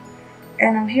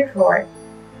 And I'm here for it.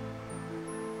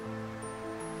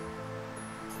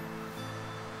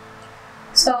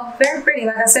 So very pretty.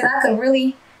 Like I said, I could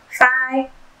really, if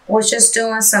I was just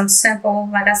doing some simple,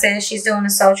 like I said, she's doing a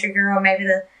sultry girl, maybe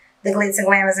the glitz and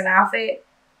glam as an outfit.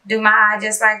 Do my eye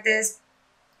just like this.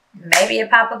 Maybe a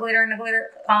pop of glitter in the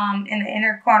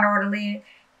inner corner or the lid,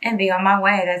 and be on my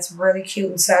way. That's really cute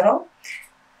and subtle.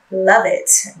 Love it.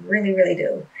 Really, really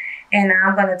do. And now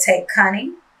I'm going to take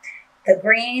Cunning, the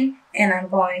green, and I'm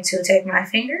going to take my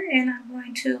finger and I'm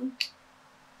going to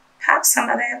pop some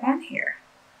of that on here.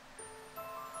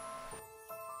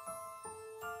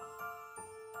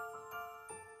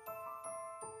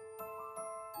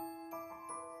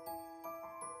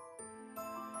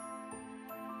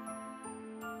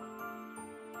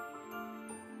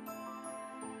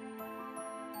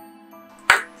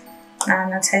 Now I'm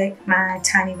going to take my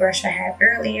tiny brush I had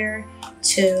earlier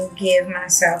to give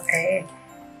myself a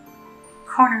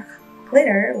corner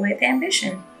glitter with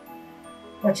Ambition,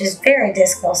 which is very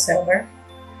disco silver,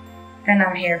 and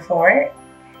I'm here for it.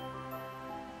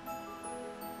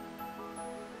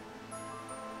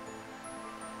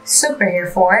 Super here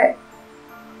for it.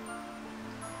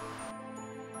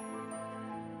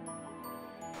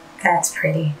 That's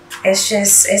pretty. It's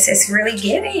just, it's really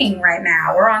giving right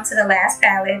now. We're on to the last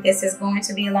palette. This is going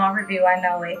to be a long review. I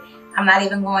know it. I'm not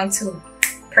even going to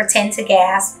pretend to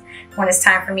gasp when it's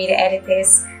time for me to edit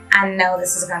this. I know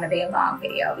this is going to be a long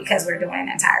video because we're doing an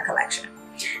entire collection.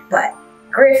 But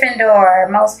Gryffindor,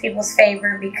 most people's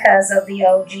favorite because of the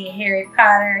OG Harry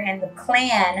Potter and the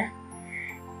clan.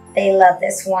 They love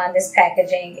this one. This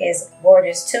packaging is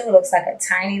gorgeous too. It looks like a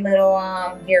tiny little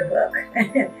yearbook.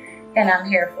 And I'm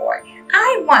here for it.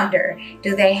 I wonder,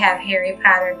 do they have Harry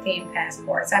Potter themed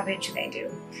passports? I bet you they do.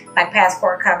 Like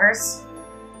passport covers.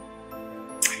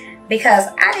 because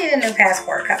I need a new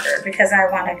passport cover because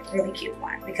I want a really cute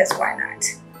one, because why not?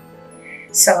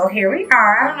 So here we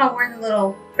are. I don't know where the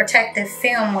little protective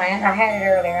film went. I had it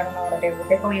earlier. I don't know what I did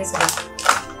with it. Oh, yes, it is.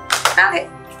 Found it.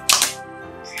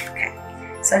 Okay.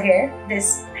 So here,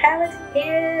 this palette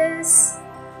is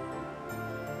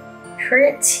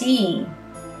pretty.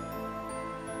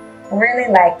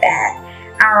 Really like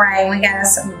that. All right, we got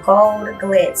us some gold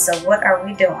glitz. So what are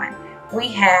we doing? We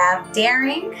have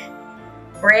daring,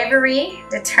 bravery,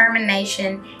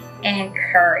 determination, and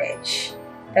courage.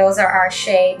 Those are our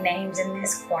shade names in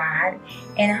this quad.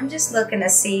 And I'm just looking to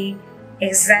see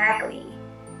exactly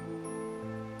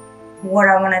what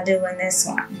I want to do in this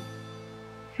one.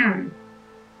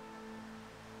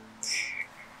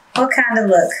 What kind of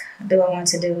look do I want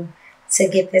to do to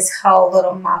get this whole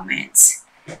little moment?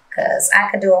 Because I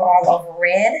could do it all over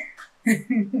red.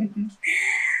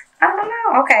 I don't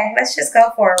know. Okay, let's just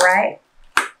go for it, right?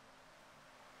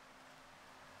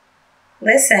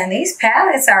 Listen, these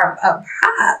palettes are a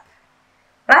pop.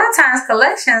 A lot of times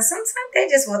collections, sometimes they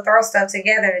just will throw stuff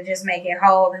together to just make it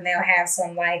whole, and they'll have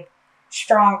some like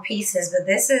strong pieces. But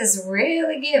this is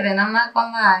really giving. I'm not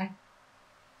gonna lie.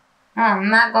 I'm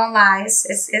not gonna lie.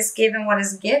 It's giving what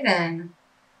it's given.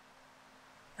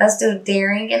 Let's do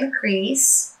daring in the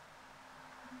crease.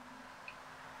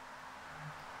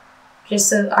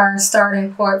 Just our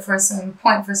starting point for some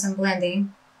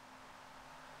blending.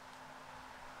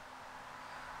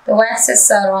 The wax is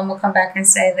subtle. I'm gonna come back and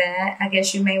say that. I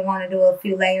guess you may want to do a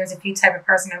few layers if you're the type of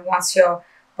person that wants your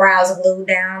brows glued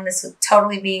down. This would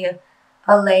totally be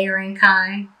a layering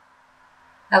kind.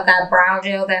 I've got brow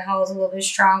gel that holds a little bit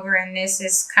stronger, and this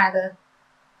is kind of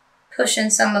pushing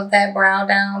some of that brow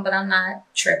down, but I'm not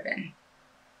tripping.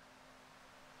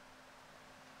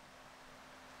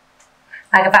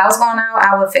 Like if I was going out,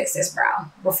 I would fix this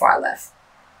brow before I left.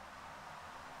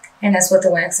 And that's with the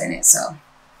wax in it, so.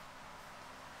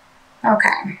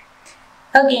 Okay.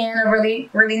 Again, a really,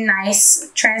 really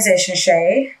nice transition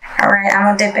shade. All right,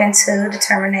 I'm gonna dip into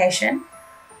determination.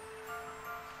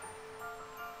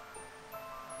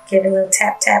 Give it a little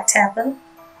tap, tap, tapper.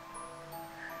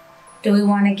 Do we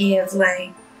want to give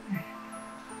like,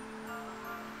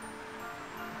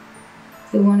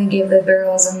 we want to give the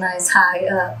girls a nice high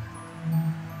up.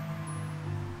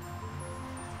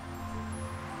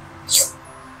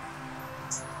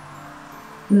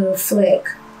 Little flick.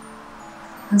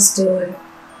 Let's do it.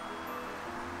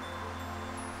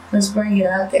 Let's bring it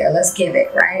up there. Let's give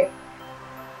it, right?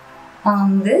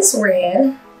 This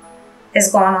red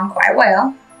is going on quite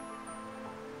well.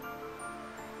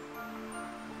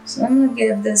 So I'm going to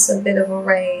give this a bit of a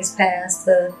raise past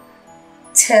the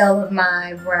tail of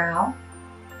my brow.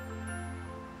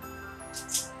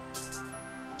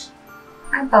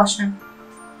 Hi, Potion.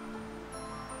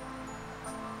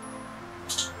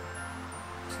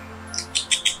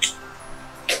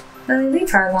 Really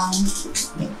leave her alone.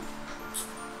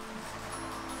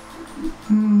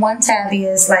 One tabby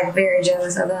is like very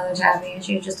jealous of the other tabby, and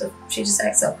she just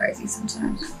acts so crazy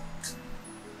sometimes.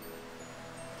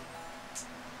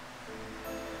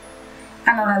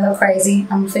 I know that look crazy.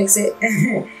 I'm gonna fix it,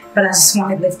 but I just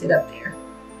want it lifted up there.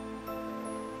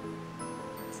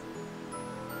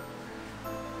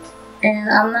 And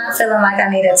I'm not feeling like I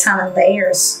need a ton of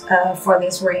layers for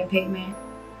this red pigment.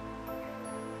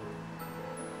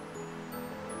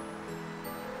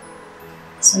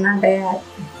 So not bad.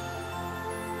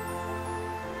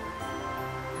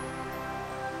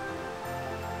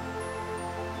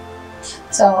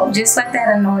 So just let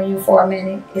that annoy you for a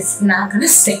minute. It's not gonna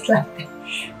stay like that.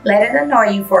 Let it annoy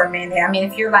you for a minute. I mean,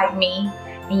 if you're like me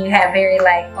and you have very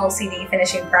like OCD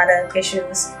finishing product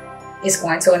issues, it's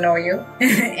going to annoy you.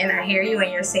 And I hear you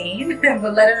and you're seeing,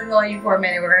 but let it annoy you for a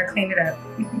minute. We're gonna clean it up.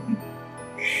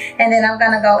 And then I'm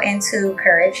gonna go into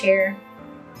Courage here.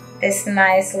 This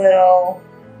nice little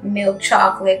milk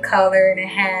chocolate color, and it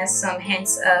has some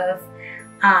hints of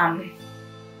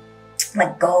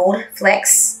like gold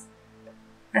flecks.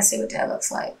 Let's see what that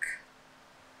looks like.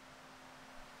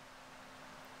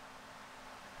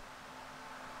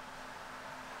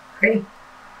 Pretty.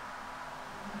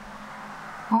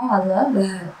 Oh, I love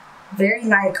that. Very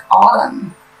like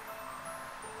autumn.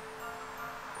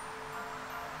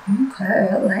 Okay,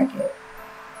 I like it.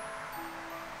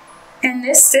 And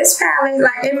this palette,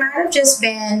 like it might have just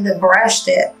been the brush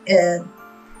that,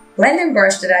 blending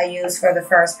brush that I used for the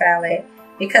first palette,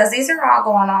 because these are all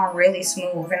going on really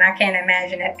smooth, and I can't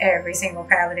imagine that every single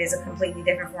palette is a completely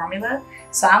different formula.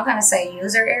 So I'm gonna say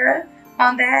user error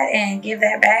on that and give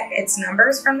that back its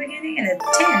numbers from the beginning and a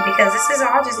 10, because this is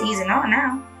all just easing on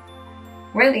now.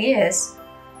 Really is.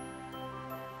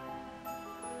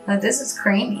 But this is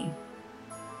creamy.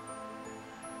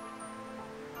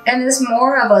 And it's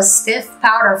more of a stiff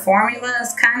powder formula.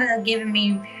 It's kind of giving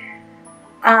me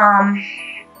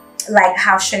like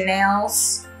how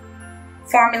Chanel's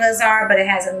formulas are, but it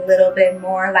has a little bit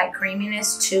more like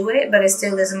creaminess to it, but it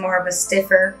still is more of a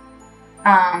stiffer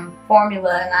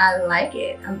formula, and I like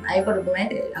it. I'm able to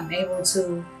blend it. I'm able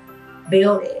to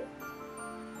build it.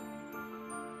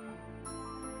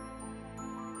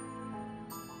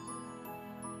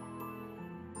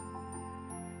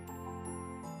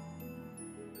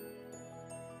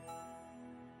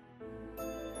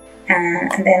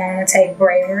 And then I'm going to take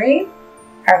Bravery,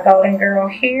 our golden girl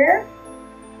here,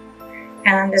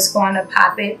 and I'm just going to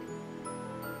pop it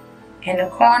in the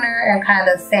corner and kind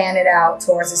of fan it out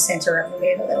towards the center of the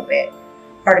lid a little bit,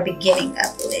 or the beginning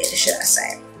of the lid, should I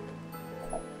say.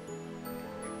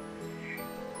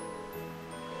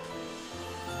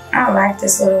 I like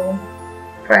this little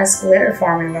pressed glitter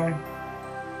formula.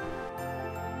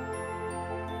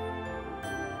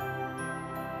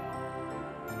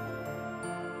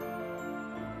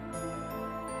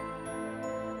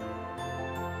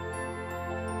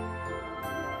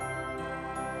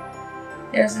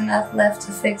 There's enough left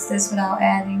to fix this without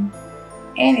adding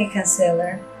any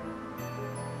concealer.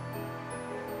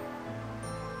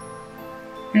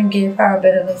 And give her a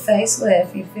bit of a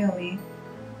facelift, you feel me?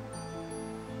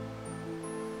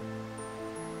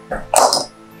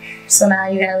 So now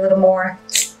you got a little more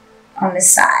on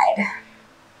this side.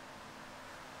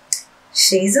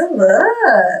 She's a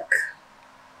look.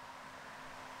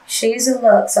 She's a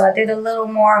look. So I did a little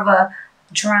more of a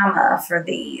drama for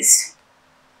these.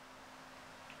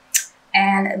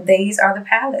 And these are the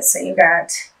palettes. So you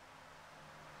got,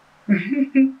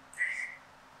 can't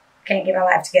get my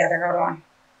life together, hold on.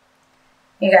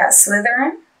 You got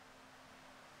Slytherin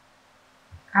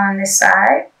on this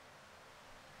side.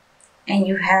 And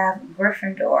you have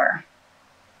Gryffindor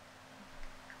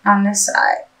on this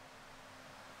side.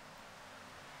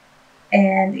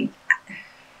 And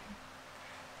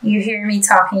you hear me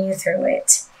talking you through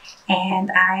it. And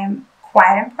I am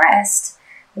quite impressed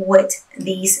with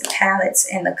these palettes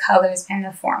and the colors and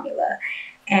the formula.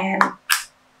 And I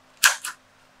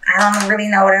don't really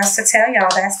know what else to tell y'all.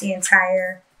 That's the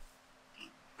entire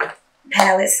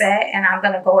palette set. And I'm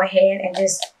going to go ahead and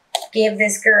just give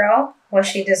this girl what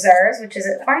she deserves, which is,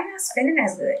 why are you not spinning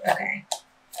as good? Okay.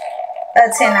 A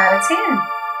 10 out of 10.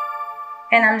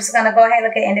 And I'm just going to go ahead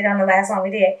and end it on the last one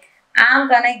we did. I'm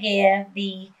going to give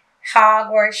the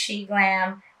Hogwarts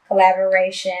Sheglam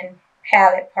collaboration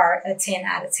palette part a 10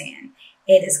 out of 10.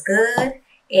 It is good.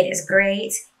 It is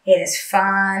great. It is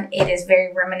fun. It is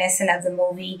very reminiscent of the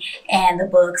movie and the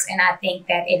books. And I think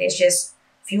that it is just,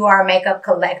 if you are a makeup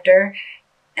collector,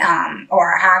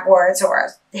 or Hogwarts or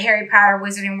Harry Potter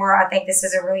Wizarding World, I think this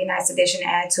is a really nice addition to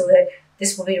add to it.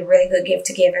 This will be a really good gift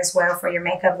to give as well for your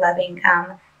makeup loving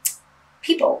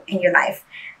people in your life.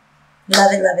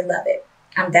 Love it, love it, love it.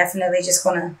 I'm definitely just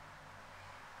going to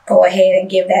go ahead and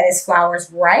give that its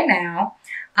flowers right now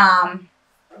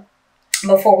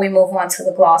before we move on to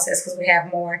the glosses, because we have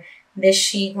more. This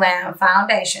Sheglam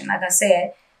foundation, like I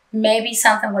said, maybe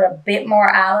something with a bit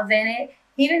more olive in it.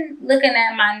 Even looking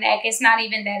at my neck, it's not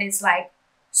even that it's like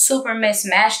super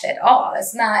mismatched at all.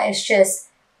 It's not. It's just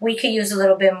we could use a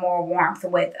little bit more warmth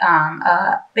with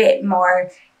a bit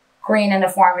more green in the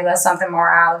formula, something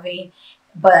more olivey.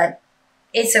 But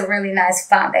it's a really nice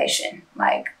foundation.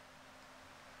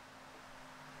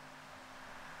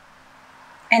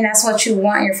 And that's what you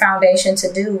want your foundation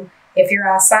to do. If you're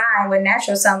outside with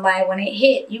natural sunlight, when it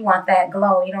hit, you want that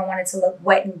glow. You don't want it to look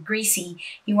wet and greasy.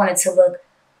 You want it to look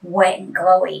wet and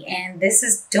glowy, and this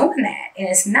is doing that, and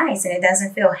it's nice, and it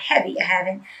doesn't feel heavy. I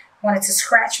haven't wanted to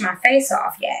scratch my face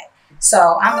off yet,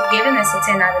 so I'm giving this a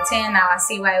 10 out of 10. Now I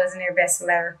see why it was in their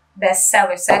bestseller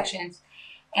sections,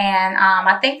 and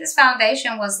I think this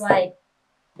foundation was like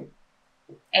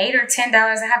 $8 or $10.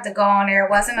 I have to go on there.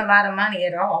 It wasn't a lot of money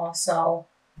at all, so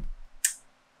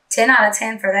 10 out of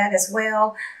 10 for that as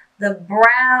well. The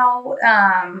brow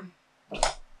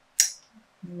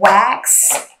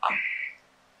wax.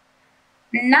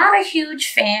 Not a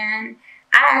huge fan.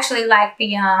 I actually like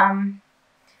the,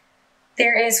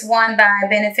 there is one by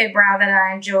Benefit Brow that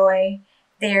I enjoy.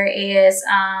 There is,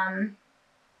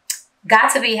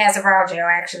 Got to Be has a brow gel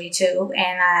actually too,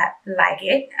 and I like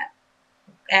it.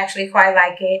 Actually quite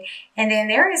like it. And then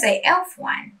there is a e.l.f.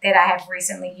 one that I have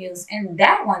recently used, and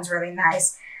that one's really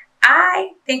nice.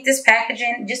 I think this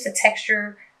packaging, just the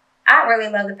texture, I really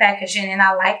love the packaging, and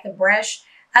I like the brush.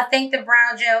 I think the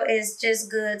brow gel is just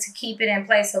good to keep it in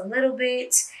place a little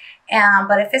bit.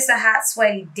 But if it's a hot,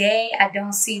 sweaty day, I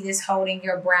don't see this holding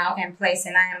your brow in place,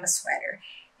 and I am a sweater.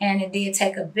 And it did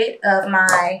take a bit of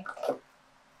my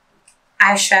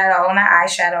eyeshadow, not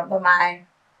eyeshadow, but my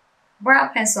brow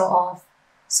pencil off.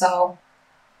 So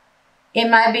it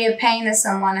might be a pain to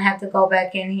someone to have to go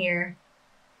back in here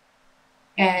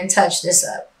and touch this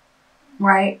up,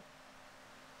 right?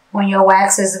 When your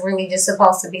wax is really just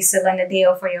supposed to be sealing the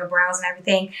deal for your brows and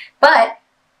everything. But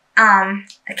I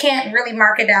can't really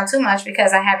mark it down too much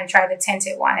because I haven't tried the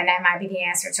tinted one, and that might be the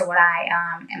answer to what I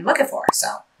am looking for. So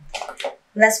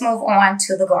let's move on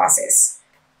to the glosses.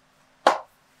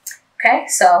 Okay,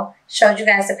 so showed you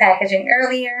guys the packaging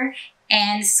earlier,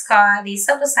 and it's called the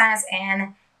Subtle Science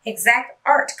and Exact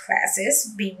Art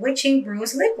Classes Bewitching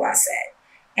Bruise Lip Gloss Set.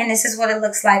 And this is what it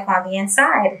looks like on the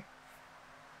inside.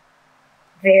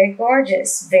 Very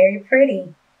gorgeous, very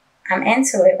pretty. I'm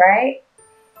into it, right?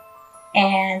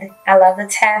 And I love the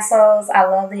tassels. I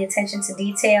love the attention to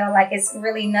detail. Like, it's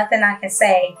really nothing I can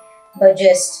say but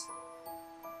just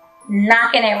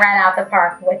knocking it right out the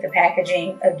park with the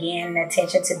packaging. Again, the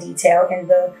attention to detail and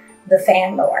the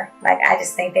fan lore. Like, I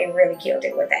just think they really killed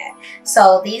it with that.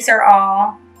 So these are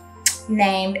all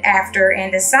named after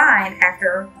and designed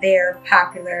after their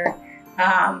popular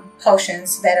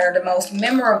potions that are the most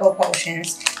memorable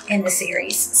potions in the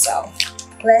series. So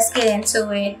let's get into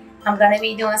it. I'm going to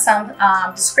be doing some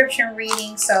description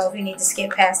reading, so if you need to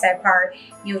skip past that part,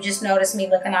 you'll just notice me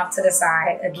looking off to the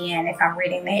side again if I'm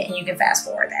reading it, and you can fast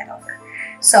forward that over.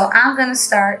 So I'm going to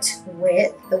start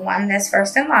with the one that's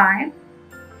first in line,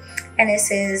 and this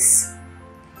is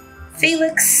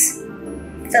Felix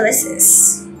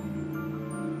Felicis.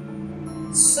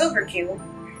 Super cute.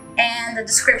 And the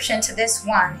description to this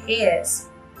one is,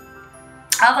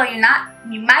 although you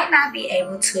might not be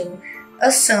able to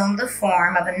assume the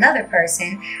form of another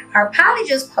person, our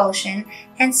Polyjuice Potion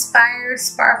inspired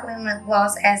sparkling lip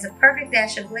gloss adds a perfect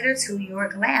dash of glitter to your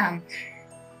glam.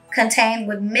 Contained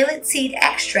with millet seed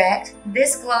extract,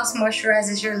 this gloss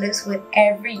moisturizes your lips with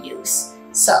every use.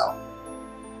 So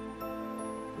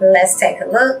let's take a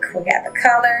look. We got the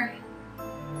color.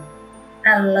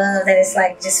 I love that it's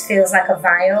like, just feels like a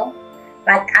vial.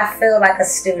 Like, I feel like a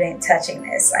student touching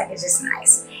this. Like, it's just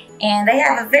nice. And they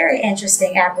have a very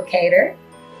interesting applicator.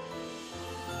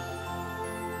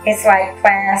 It's like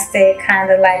plastic,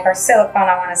 kind of like, or silicone,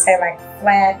 I want to say, like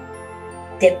flat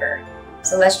dipper.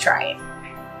 So let's try it.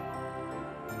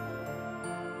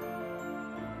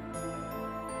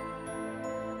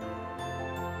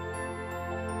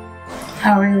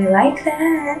 I really like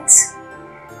that.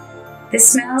 This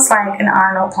smells like an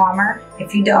Arnold Palmer.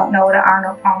 If you don't know what an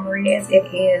Arnold Palmer is, it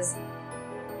is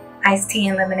iced tea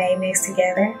and lemonade mixed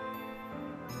together.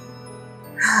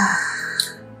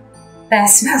 That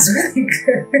smells really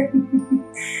good.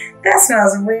 That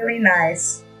smells really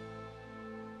nice.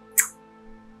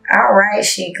 All right,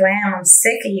 Sheglam, I'm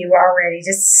sick of you already.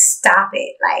 Just stop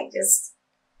it. Like, just,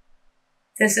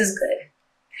 this is good.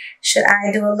 Should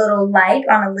I do a little light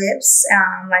on the lips,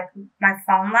 like my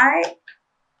phone light?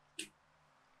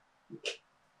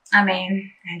 I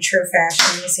mean, in true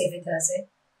fashion, let me see if it does it.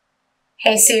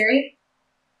 Hey Siri,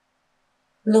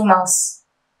 Lumos.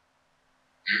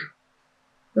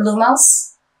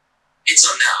 Lumos? It's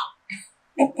on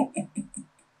now.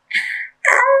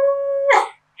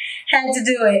 Had to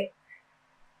do it.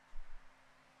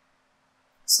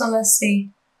 So let's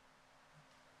see.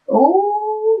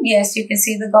 Ooh, yes, you can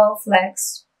see the gold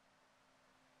flecks.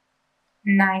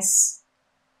 Nice.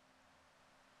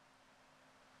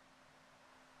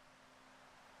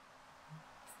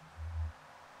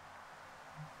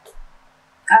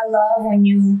 I love when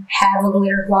you have a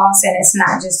glitter gloss and it's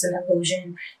not just an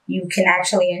illusion. You can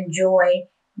actually enjoy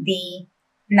the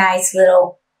nice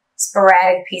little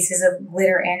sporadic pieces of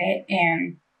glitter in it.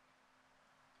 And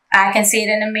I can see it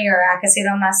in the mirror. I can see it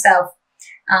on myself.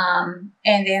 And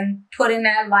then putting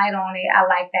that light on it, I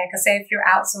like that. Because say if you're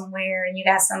out somewhere and you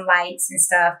got some lights and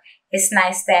stuff, it's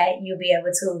nice that you'll be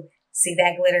able to see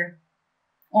that glitter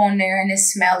on there. And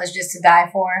this smell is just to die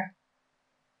for.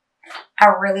 I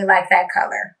really like that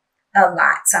color a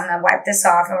lot. So I'm going to wipe this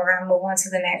off and we're going to move on to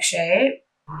the next shade.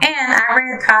 And I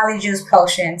read Polyjuice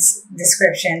Potion's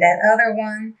description. That other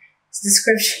one's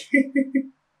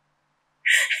description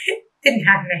did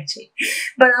not match it.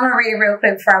 But I'm going to read it real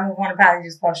quick before I move on to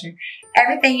Polyjuice Potion.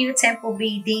 Everything you attempt will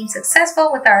be deemed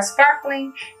successful with our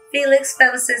sparkling Felix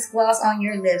Felicis gloss on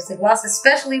your lips. The gloss is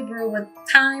specially brewed with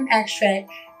thyme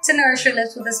extract to nourish your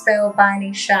lips with a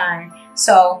spellbinding shine.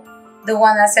 So the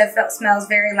one that I said smells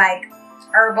very like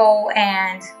herbal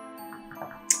and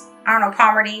Arnold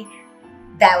Palmer-y,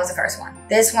 that was the first one.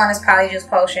 This one is Polyjuice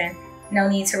Potion. No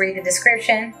need to read the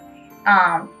description.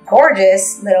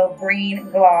 Gorgeous little green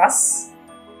gloss.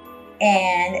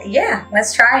 And yeah,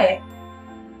 let's try it.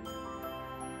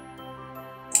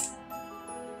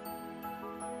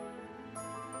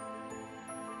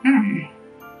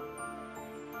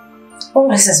 Oh,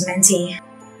 this is minty.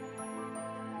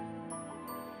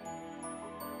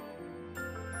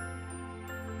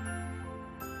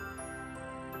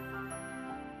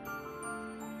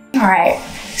 Alright,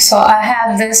 so I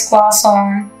have this gloss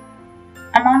on.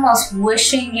 I'm almost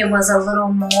wishing it was a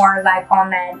little more like on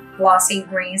that glossy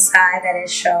green side that it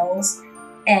shows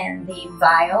in the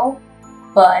vial,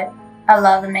 but I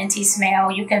love the minty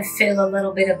smell. You can feel a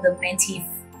little bit of the minty,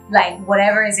 like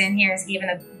whatever is in here is giving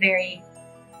a very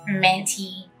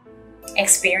minty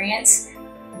experience,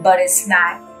 but it's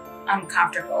not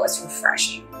uncomfortable, it's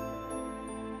refreshing.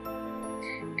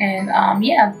 And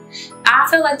yeah, I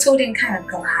feel like too didn't kind of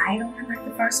glide on like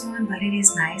the first one, but it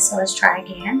is nice. So let's try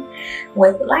again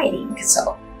with lighting.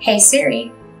 So, hey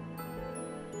Siri,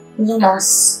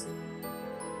 Lumos.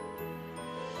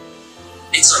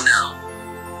 It's on now.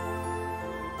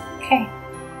 Okay,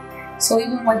 so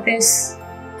even with this,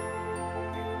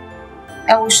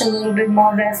 I wish a little bit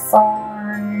more of that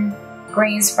fun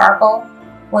green sparkle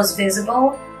was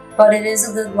visible, but it is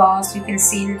a good gloss. You can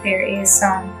see that there is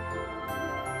some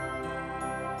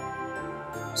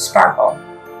sparkle,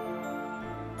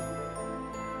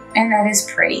 and that is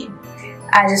pretty.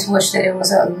 I just wish that it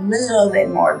was a little bit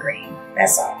more green,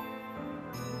 that's all.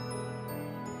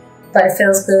 But it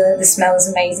feels good, the smell is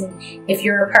amazing. If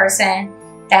you're a person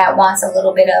that wants a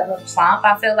little bit of a plump,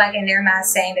 I feel like, and they're not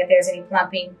saying that there's any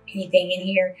plumping, anything in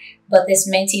here, but this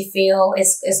minty feel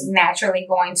is naturally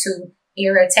going to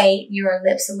irritate your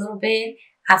lips a little bit.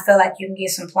 I feel like you can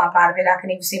get some plump out of it. I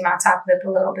can even see my top lip a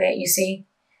little bit, you see?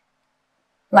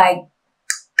 Like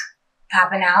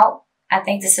popping out. I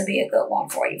think this would be a good one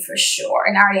for you for sure.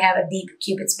 And I already have a deep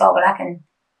Cupid's bow, but I can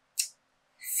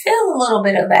feel a little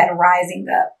bit of that rising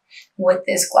up with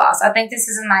this gloss. I think this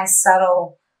is a nice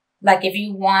subtle, like if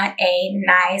you want a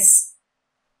nice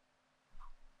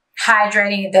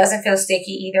hydrating, it doesn't feel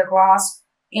sticky either gloss,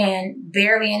 and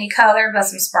barely any color but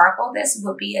some sparkle, this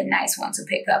would be a nice one to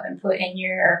pick up and put in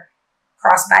your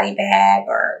crossbody bag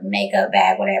or makeup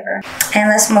bag, whatever. And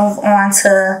let's move on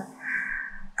to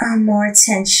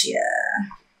Mortentia.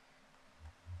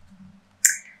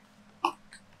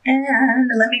 And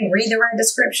let me read the right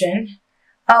description.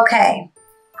 Okay,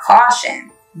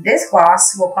 caution. This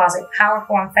gloss will cause a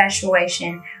powerful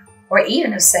infatuation or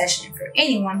even obsession for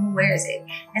anyone who wears it.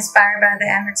 Inspired by the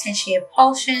Mortentia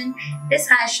Pulsion, this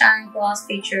high shine gloss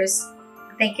features,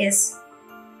 I think it's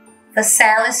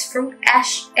Physalis fruit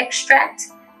ash extract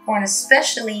for an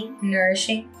especially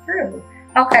nourishing brew.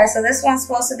 Okay, so this one's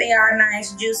supposed to be our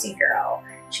nice juicy girl.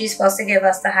 She's supposed to give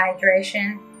us the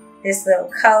hydration. This little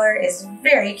color is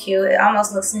very cute. It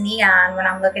almost looks neon when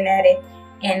I'm looking at it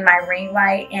in my ring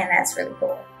light, and that's really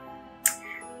cool.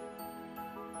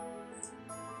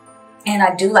 And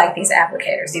I do like these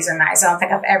applicators. These are nice. I don't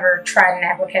think I've ever tried an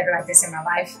applicator like this in my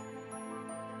life.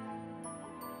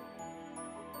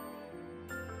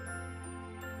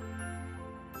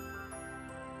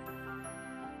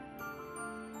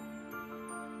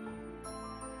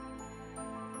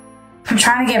 I'm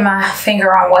trying to get my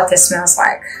finger on what this smells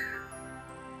like.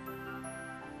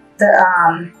 The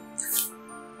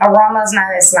aroma is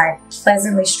not as like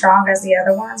pleasantly strong as the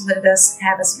other ones, but it does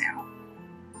have a smell.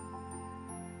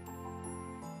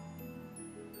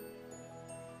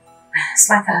 It's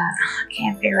like a, I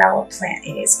can't figure out what plant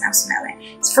it is I'm smelling.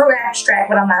 It's fruit extract,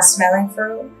 but I'm not smelling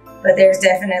fruit. But there's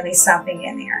definitely something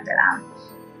in there that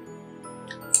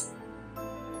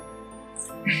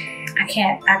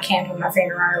I can't put my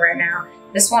finger on it right now.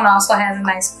 This one also has a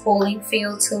nice cooling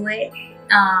feel to it.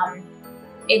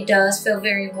 It does feel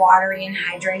very watery and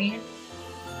hydrating.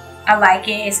 I like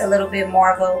it. It's a little bit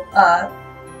more of a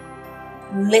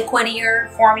liquidier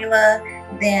formula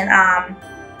than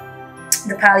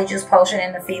the Polyjuice Potion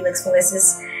and the Felix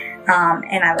Felicis,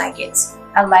 and I like it.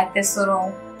 I like this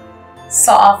little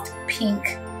soft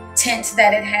pink tint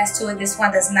that it has to it. This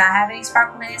one does not have any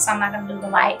sparkle in it, so I'm not going to do the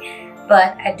light,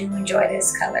 but I do enjoy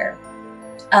this color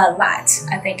a lot.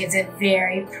 I think it's a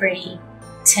very pretty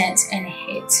tint and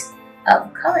hit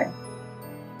of color.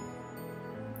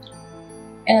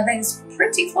 And I think it's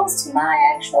pretty close to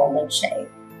my actual lip shade.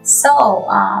 So,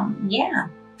 yeah.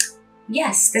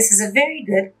 Yes, this is a very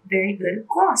good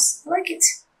gloss. I like it.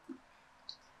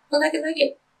 I like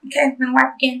it. Okay, I'm gonna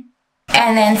wipe again.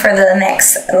 And then for the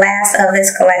last of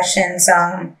this collection's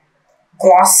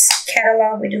gloss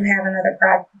catalog, we do have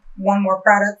one more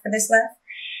product for this left.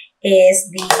 Is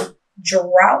the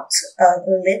Drought of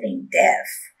Living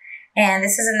Death. And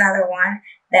this is another one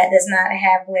that does not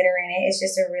have glitter in it. It's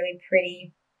just a really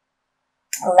pretty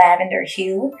lavender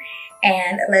hue.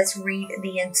 And let's read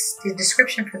the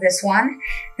description for this one.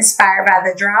 Inspired by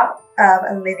the Drought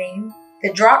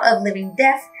of Living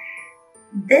Death,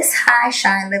 This high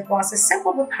shine lip gloss is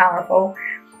simple but powerful.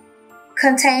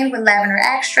 Contained with lavender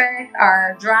extract,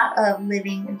 our drop of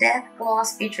living death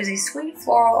gloss features a sweet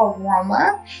floral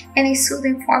aroma and a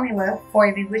soothing formula for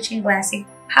a bewitching glassy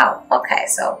pout. Okay,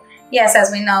 so yes,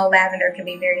 as we know, lavender can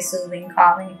be very soothing,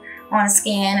 calming on the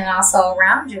skin and also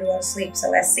around you to go to sleep. So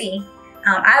let's see.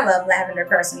 I love lavender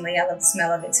personally. I love the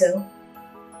smell of it too.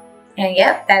 And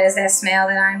yep, that is that smell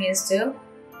that I'm used to.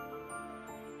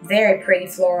 Very pretty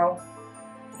floral.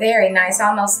 Very nice.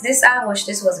 Almost this, I wish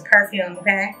this was a perfume,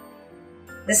 okay?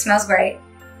 This smells great.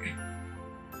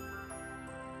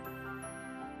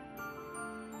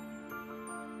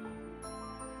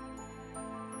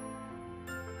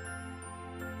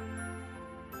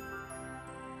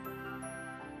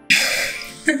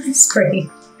 It's pretty.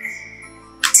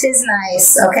 Tis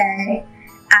nice, okay?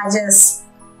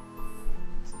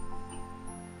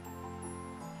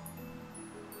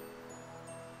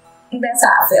 That's how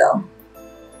I feel.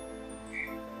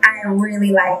 I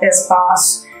really like this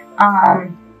gloss.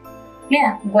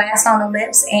 Yeah, glass on the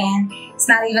lips, and it's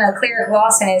not even a clear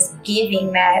gloss, and it's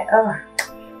giving that.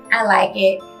 I like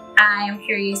it. I am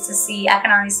curious to see. I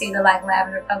can already see the like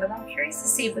lavender color, but I'm curious to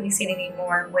see if we can see it any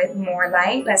more with more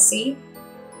light. Let's see.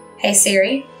 Hey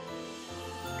Siri,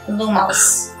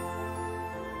 Lumos.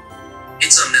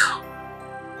 It's on now.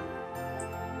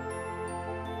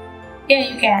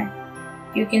 Yeah, you can.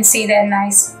 You can see that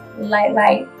nice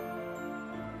light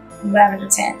lavender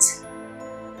tint.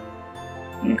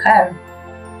 Okay.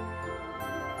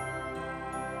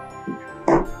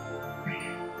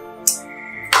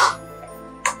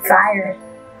 Fire.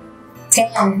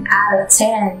 10 out of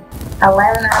 10.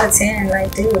 11 out of 10.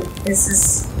 Like, dude, this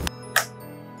is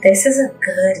a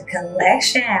good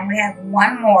collection. We have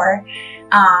one more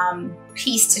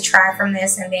piece to try from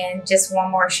this, and then just one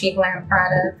more Sheglam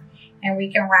product, and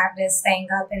we can wrap this thing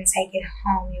up and take it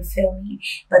home, you feel me?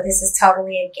 But this is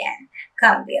totally, again,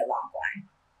 gonna be a long one.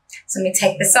 So let me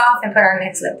take this off and put our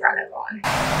next lip product on.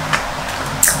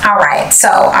 All right, so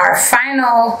our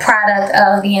final product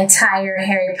of the entire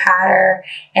Harry Potter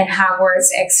and Hogwarts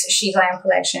X Sheglam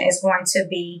collection is going to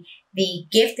be the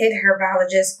Gifted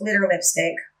Herbologist Glitter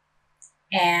Lipstick.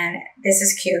 And this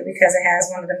is cute because it has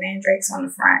one of the mandrakes on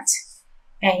the front.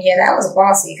 And yeah, that was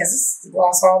glossy because it's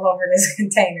gloss all over this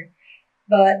container.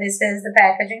 But this is the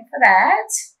packaging for that.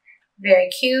 Very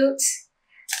cute.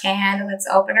 And let's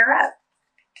open her up.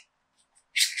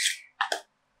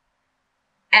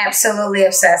 Absolutely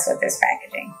obsessed with this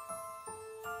packaging.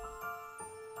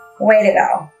 Way to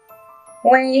go.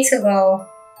 Way to go,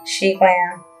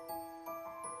 Sheglam.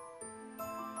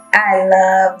 I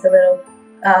love the little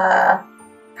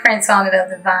prints on it of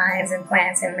the vines and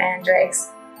plants and mandrakes.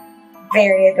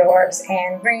 Very adorbs.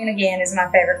 And green, again, is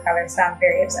my favorite color, so I'm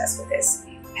very obsessed with this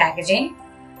packaging.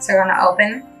 So we're going to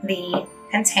open the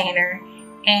container.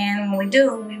 And when we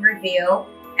do, we reveal,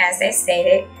 as they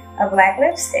stated, a black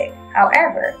lipstick.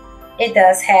 However, it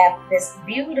does have this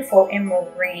beautiful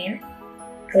emerald green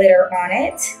glitter on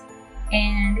it.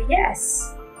 And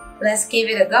yes, let's give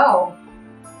it a go.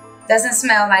 Doesn't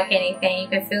smell like anything. You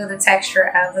can feel the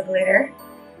texture of the glitter.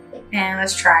 And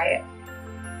let's try it.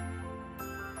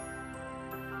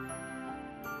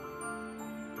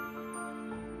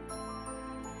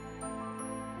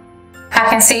 I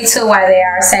can see too why they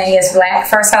are saying it's black.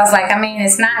 First I was like, I mean,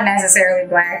 it's not necessarily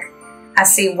black. I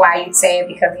see why you'd say it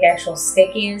because the actual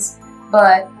stick is.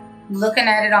 But looking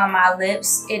at it on my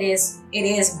lips, it is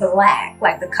black,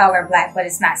 like the color black, but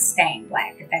it's not stained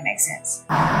black, if that makes sense.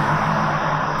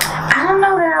 I don't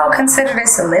know that I would consider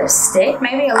this a lipstick.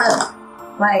 Maybe a lip,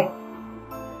 like,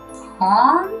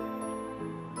 balm?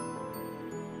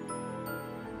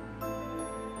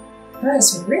 But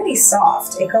it's really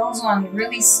soft. It goes on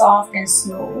really soft and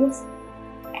smooth.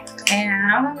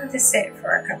 And I'm gonna let this sit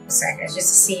for a couple seconds just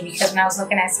to see, because when I was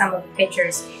looking at some of the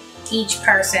pictures, each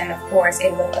person, of course,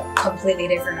 it looked completely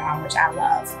different on, which I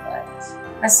love. But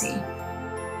let's see.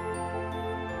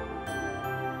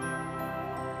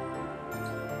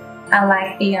 I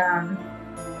like the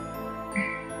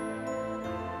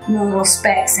little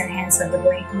specks and hints of the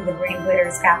green glitter.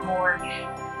 It's got more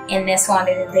in this one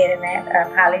than it did in that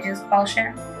Polyjuice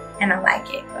potion, and I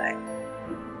like it. But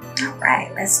all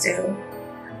right, let's do.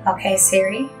 Okay,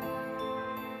 Siri.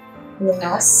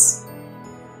 Lumos.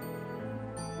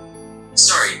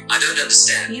 Sorry, I don't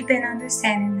understand. You've been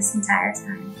understanding this entire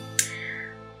time.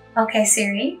 Okay,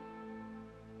 Siri.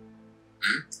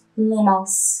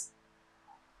 Lumos.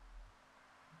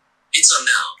 It's on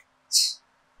now.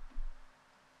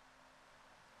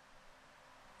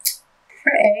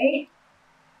 Pretty.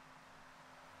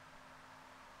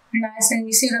 Nice, and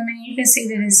you see what I mean? You can see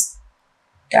that it's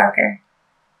darker.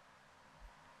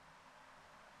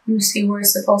 Let me see where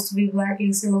it's supposed to be black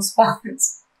and see little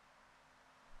spots.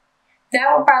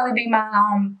 That would probably be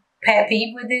my pet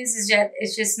peeve with this.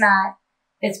 It's just not,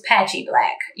 it's patchy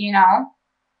black, you know?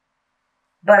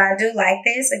 But I do like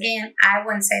this. Again, I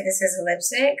wouldn't say this is a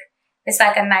lipstick. It's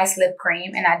like a nice lip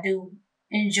cream, and I do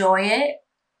enjoy it.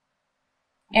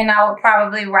 And I would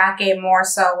probably rock it more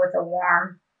so with a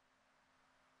warm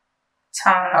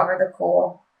tone over the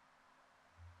cool.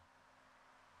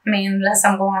 I mean, unless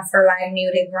I'm going for like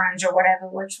muted grunge or whatever,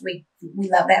 which we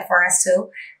love that for us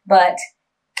too. But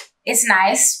it's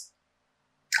nice.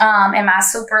 Am I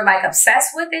super like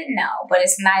obsessed with it? No, but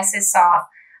it's nice. It's soft.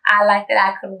 I like that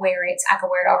I could wear it. I could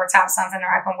wear it over top of something,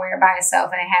 or I can wear it by itself,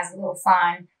 and it has a little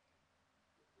fun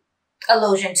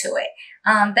illusion to it.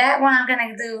 That one I'm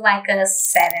gonna do like a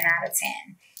 7 out of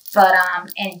 10. But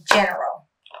in general,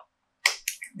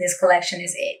 this collection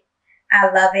is it.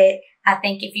 I love it. I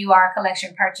think if you are a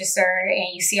collection purchaser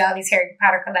and you see all these Harry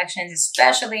Potter collections,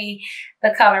 especially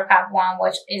the ColourPop one,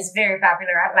 which is very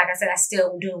popular, like I said, I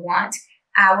still do want.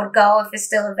 I would go, if it's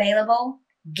still available,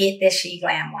 get this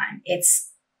Sheglam one.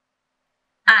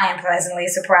 I am pleasantly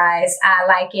surprised. I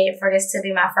like it for this to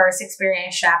be my first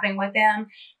experience shopping with them.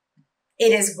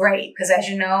 It is great because, as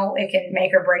you know, it can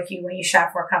make or break you when you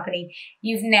shop for a company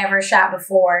you've never shopped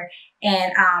before.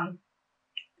 And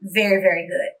very, very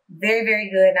good. Very, very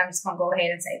good. I'm just going to go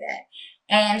ahead and say that.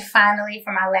 And finally,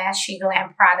 for my last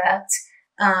Sheglam product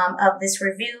of this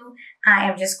review, I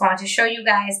am just going to show you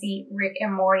guys the Rick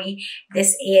and Morty.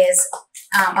 This is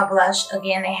a blush.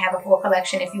 Again, they have a full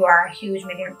collection. If you are a huge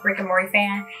Rick and Morty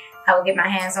fan, I will get my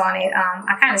hands on it.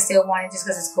 I kind of still want it just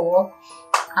because it's cool.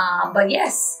 But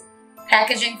yes,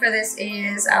 packaging for this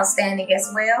is outstanding as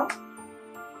well.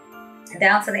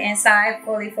 Down to the inside,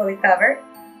 fully covered.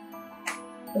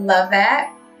 Love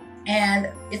that. And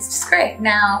it's just great.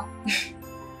 Now,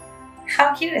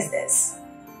 how cute is this?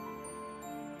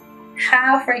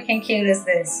 How freaking cute is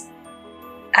this?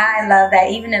 I love that.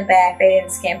 Even the back, they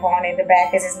didn't skimp on it. The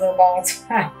back is this little ball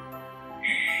tie.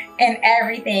 And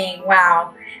everything.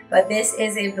 Wow. But this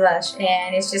is a blush,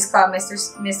 and it's just called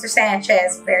Mr.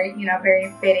 Sanchez. Very,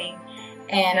 very fitting.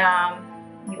 And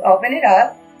you open it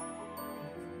up.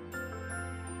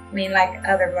 I mean, like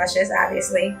other blushes,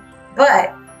 obviously.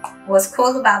 But what's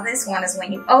cool about this one is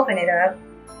when you open it up,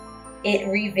 it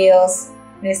reveals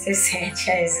Mr.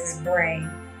 Sanchez's brain.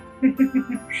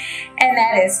 And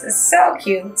that is so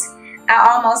cute.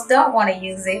 I almost don't want to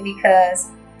use it because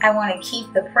I want to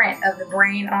keep the print of the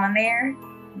brain on there.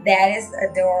 That is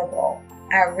adorable.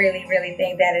 I really, really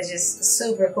think that is just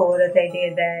super cool that they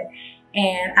did that.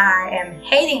 And I am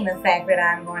hating the fact that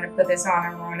I'm going to put this on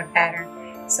and ruin the pattern.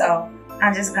 So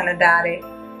I'm just going to dot it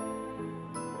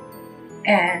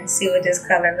and see what this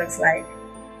color looks like.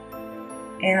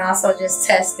 And also just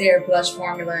test their blush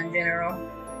formula in general.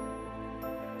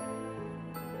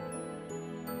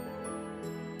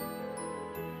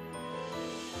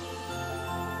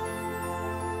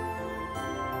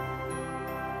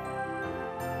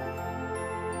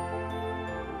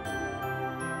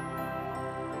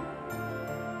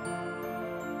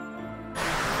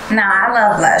 Now, I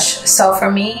love blush, so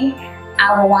for me,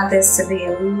 I would want this to be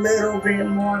a little bit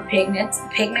more pigmented.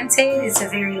 It's a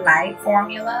very light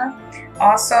formula.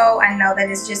 Also, I know that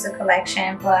it's just a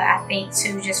collection, but I think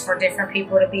too, just for different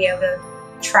people to be able to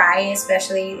try it,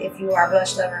 especially if you are a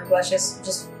blush lover and blush is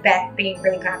just back being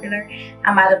really popular,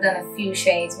 I might have done a few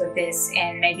shades with this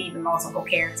and maybe even multiple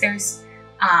characters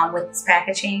with this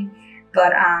packaging.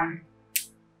 But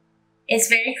it's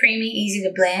very creamy, easy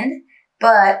to blend.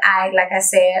 But like I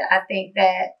said, I think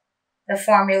that the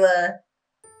formula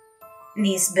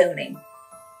needs building.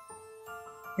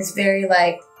 It's very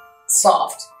like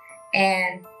soft,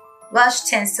 and blush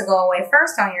tends to go away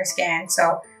first on your skin.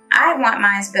 So I want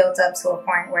mine built up to a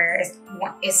point where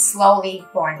it's slowly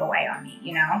going away on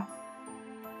me,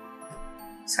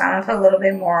 So I'm gonna put a little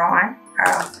bit more on,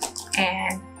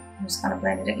 and I'm just gonna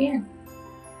blend it again.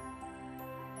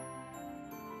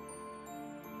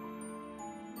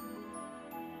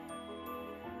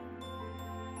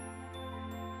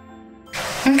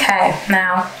 Okay,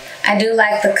 now I do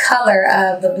like the color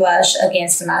of the blush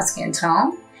against my skin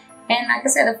tone. And like I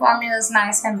said, the formula is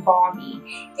nice and balmy.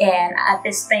 And I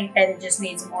just think that it just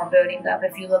needs more building up.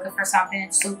 If you're looking for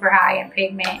something super high in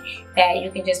pigment that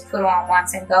you can just put on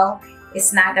once and go,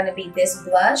 it's not going to be this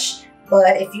blush.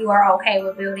 But if you are okay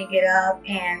with building it up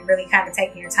and really kind of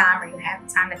taking your time, or you have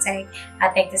the time to take, I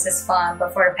think this is fun.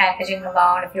 But for the packaging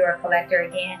alone, if you're a collector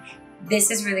again, this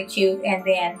is really cute. And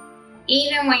then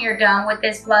even when you're done with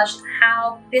this blush,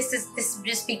 this would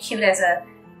just be cute as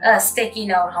a sticky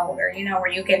note holder, where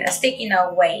you can a sticky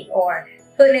note weight, or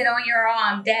putting it on your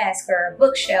desk or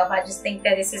bookshelf. I just think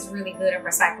that this is really good and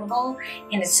recyclable,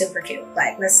 and it's super cute.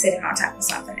 Like, let's sit it on top of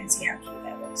something and see how cute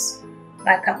that looks.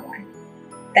 Like, come on.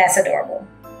 That's adorable.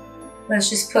 Let's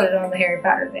just put it on the Harry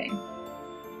Potter thing.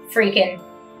 Freaking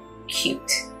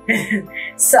cute.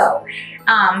 So,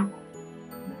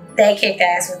 they kicked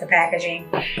ass with the packaging,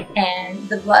 and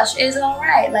the blush is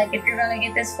alright. Like, if you're gonna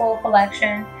get this full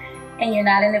collection and you're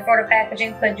not in it for the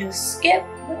packaging, could you skip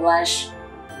the blush?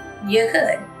 You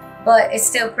could, but it's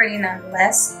still pretty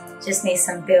nonetheless. Just needs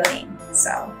some building.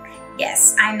 So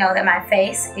yes, I know that my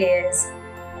face is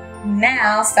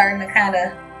now starting to kind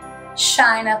of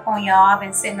shine up on y'all. I've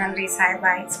been sitting under these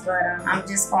highlights, but I'm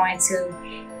just going to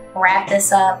wrap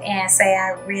this up and say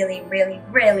I really, really,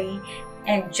 really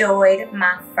enjoyed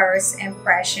my first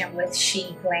impression with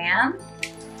Sheglam.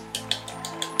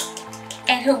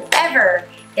 And whoever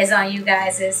is on you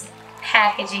guys'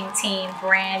 packaging team,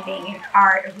 branding and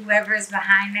art, whoever is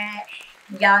behind that,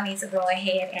 y'all need to go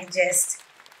ahead and just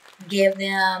give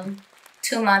them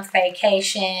 2-month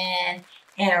vacation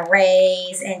and a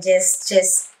raise, and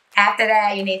just after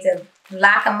that you need to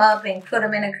lock them up and put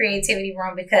them in a creativity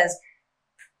room, because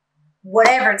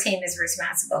whatever team is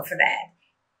responsible for that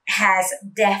has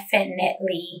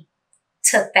definitely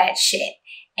took that shit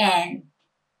and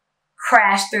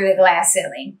crashed through the glass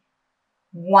ceiling.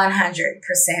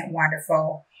 100%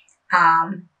 wonderful.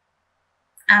 I'm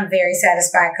very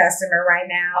satisfied customer right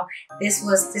now. This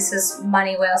is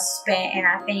money well spent, and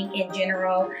I think in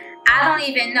general, I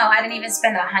didn't even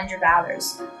spend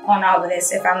 $100 on all of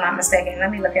this, if I'm not mistaken.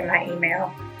 Let me look at my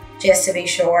email just to be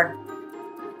sure.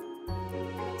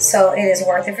 So it is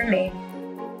worth it for me.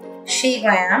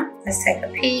 Sheglam, let's take a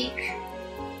peek.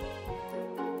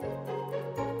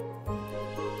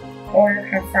 Order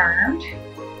confirmed.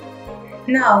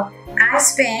 No, I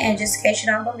spent, and just in case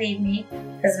you don't believe me,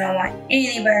 because I don't want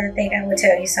anybody to think I would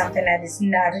tell you something that is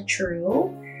not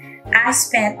true, I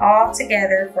spent all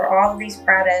together for all of these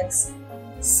products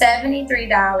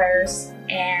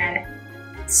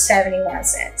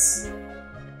 $73.71.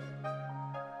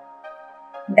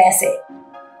 That's it.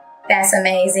 That's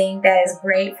amazing. That is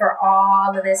great for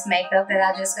all of this makeup that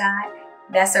I just got.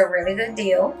 That's a really good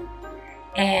deal.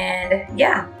 And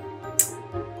yeah,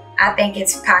 I think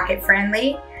it's pocket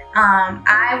friendly.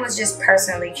 I was just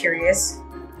personally curious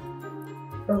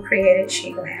who created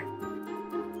Sheglam,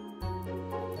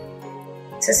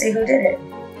 to see who did it.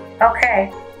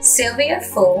 Okay, Sylvia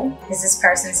Fu is this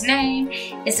person's name.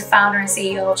 Is the founder and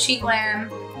CEO of Sheglam,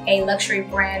 a luxury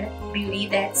beauty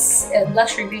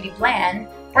brand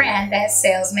that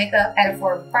sells makeup at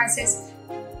affordable prices.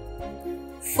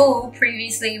 Fu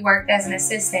previously worked as an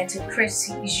assistant to Chris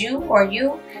Yu,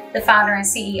 the founder and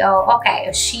CEO, of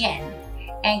Shein,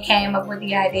 and came up with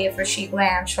the idea for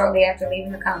Sheglam shortly after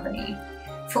leaving the company.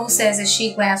 Fu says that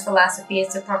Sheglam's philosophy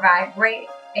is to provide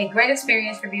a great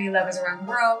experience for beauty lovers around the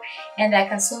world, and that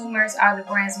consumers are the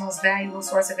brand's most valuable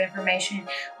source of information.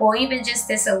 Well, even just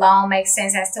this alone makes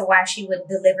sense as to why she would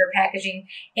deliver packaging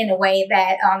in a way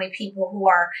that only people who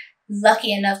are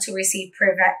lucky enough to receive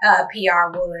PR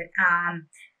would.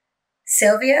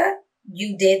 Sylvia,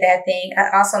 you did that thing.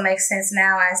 It also makes sense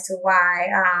now as to why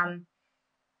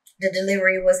the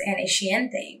delivery was an Shein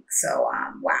thing. So,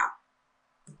 wow.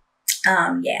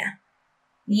 Yeah.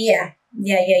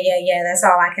 That's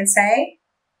all I can say.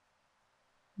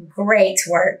 Great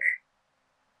work.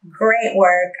 Great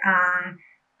work. I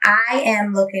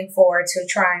am looking forward to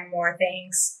trying more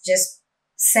things. Just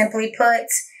simply put,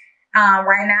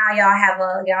 right now y'all have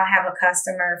a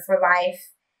customer for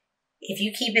life. If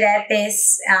you keep it at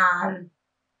this, I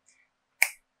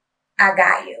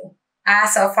got you. I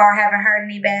so far haven't heard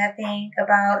any bad thing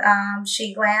about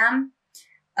Sheglam.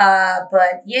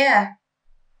 But yeah,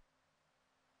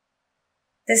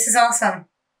 this is awesome.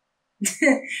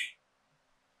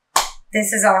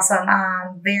 This is awesome.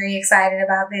 I'm very excited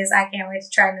about this. I can't wait to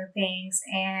try new things.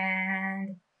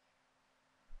 And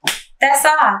that's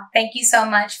all. Thank you so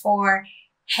much for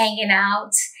hanging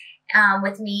out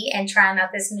with me and trying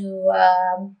out this new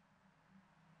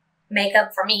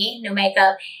makeup for me, new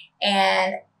makeup.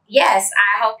 And yes,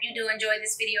 I hope you do enjoy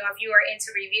this video. If you are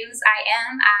into reviews, I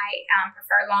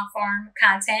prefer long form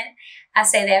content. I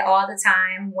say that all the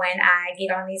time when I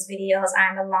get on these videos.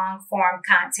 I'm a long form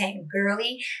content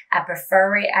girly. I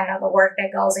prefer it. I know the work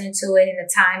that goes into it and the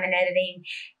time and editing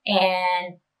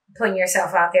and putting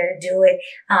yourself out there to do it.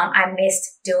 I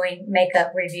missed doing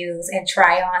makeup reviews and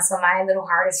try on, so my little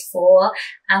heart is full.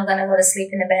 I'm going to go to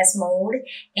sleep in the best mood.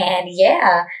 And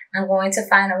yeah, I'm going to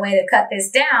find a way to cut this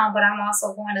down, but I'm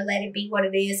also going to let it be what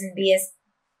it is and be as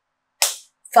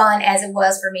fun as it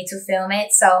was for me to film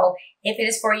it. So if it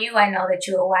is for you, I know that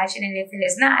you will watch it. And if it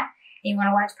is not, and you want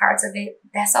to watch parts of it,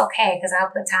 that's okay, because I'll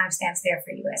put timestamps there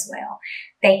for you as well.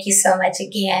 Thank you so much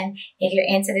again. If you're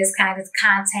into this kind of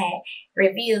content,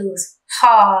 reviews,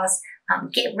 hauls,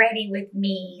 get ready with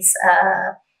me's,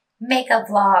 makeup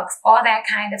vlogs, all that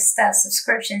kind of stuff,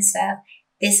 subscription stuff,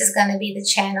 this is going to be the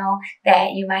channel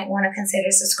that you might want to consider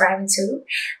subscribing to.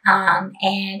 And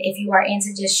if you are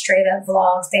into just straight up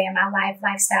vlogs, day in my life,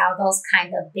 lifestyle, those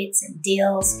kind of bits and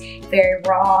deals, very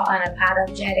raw,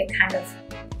 unapologetic kind of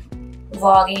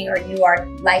vlogging, or you are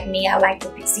like me, I like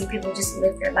to see people just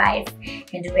live their life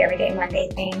and do everyday Monday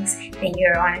things, then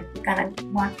you're gonna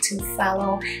want to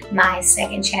follow my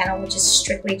second channel, which is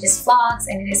strictly just vlogs,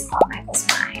 and it is called Michael's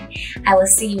Mind. I will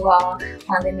see you all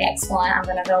on the next one. I'm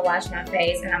gonna go wash my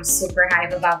face, and I'm super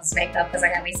hype about this makeup because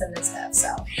I got me some new stuff.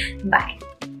 So bye.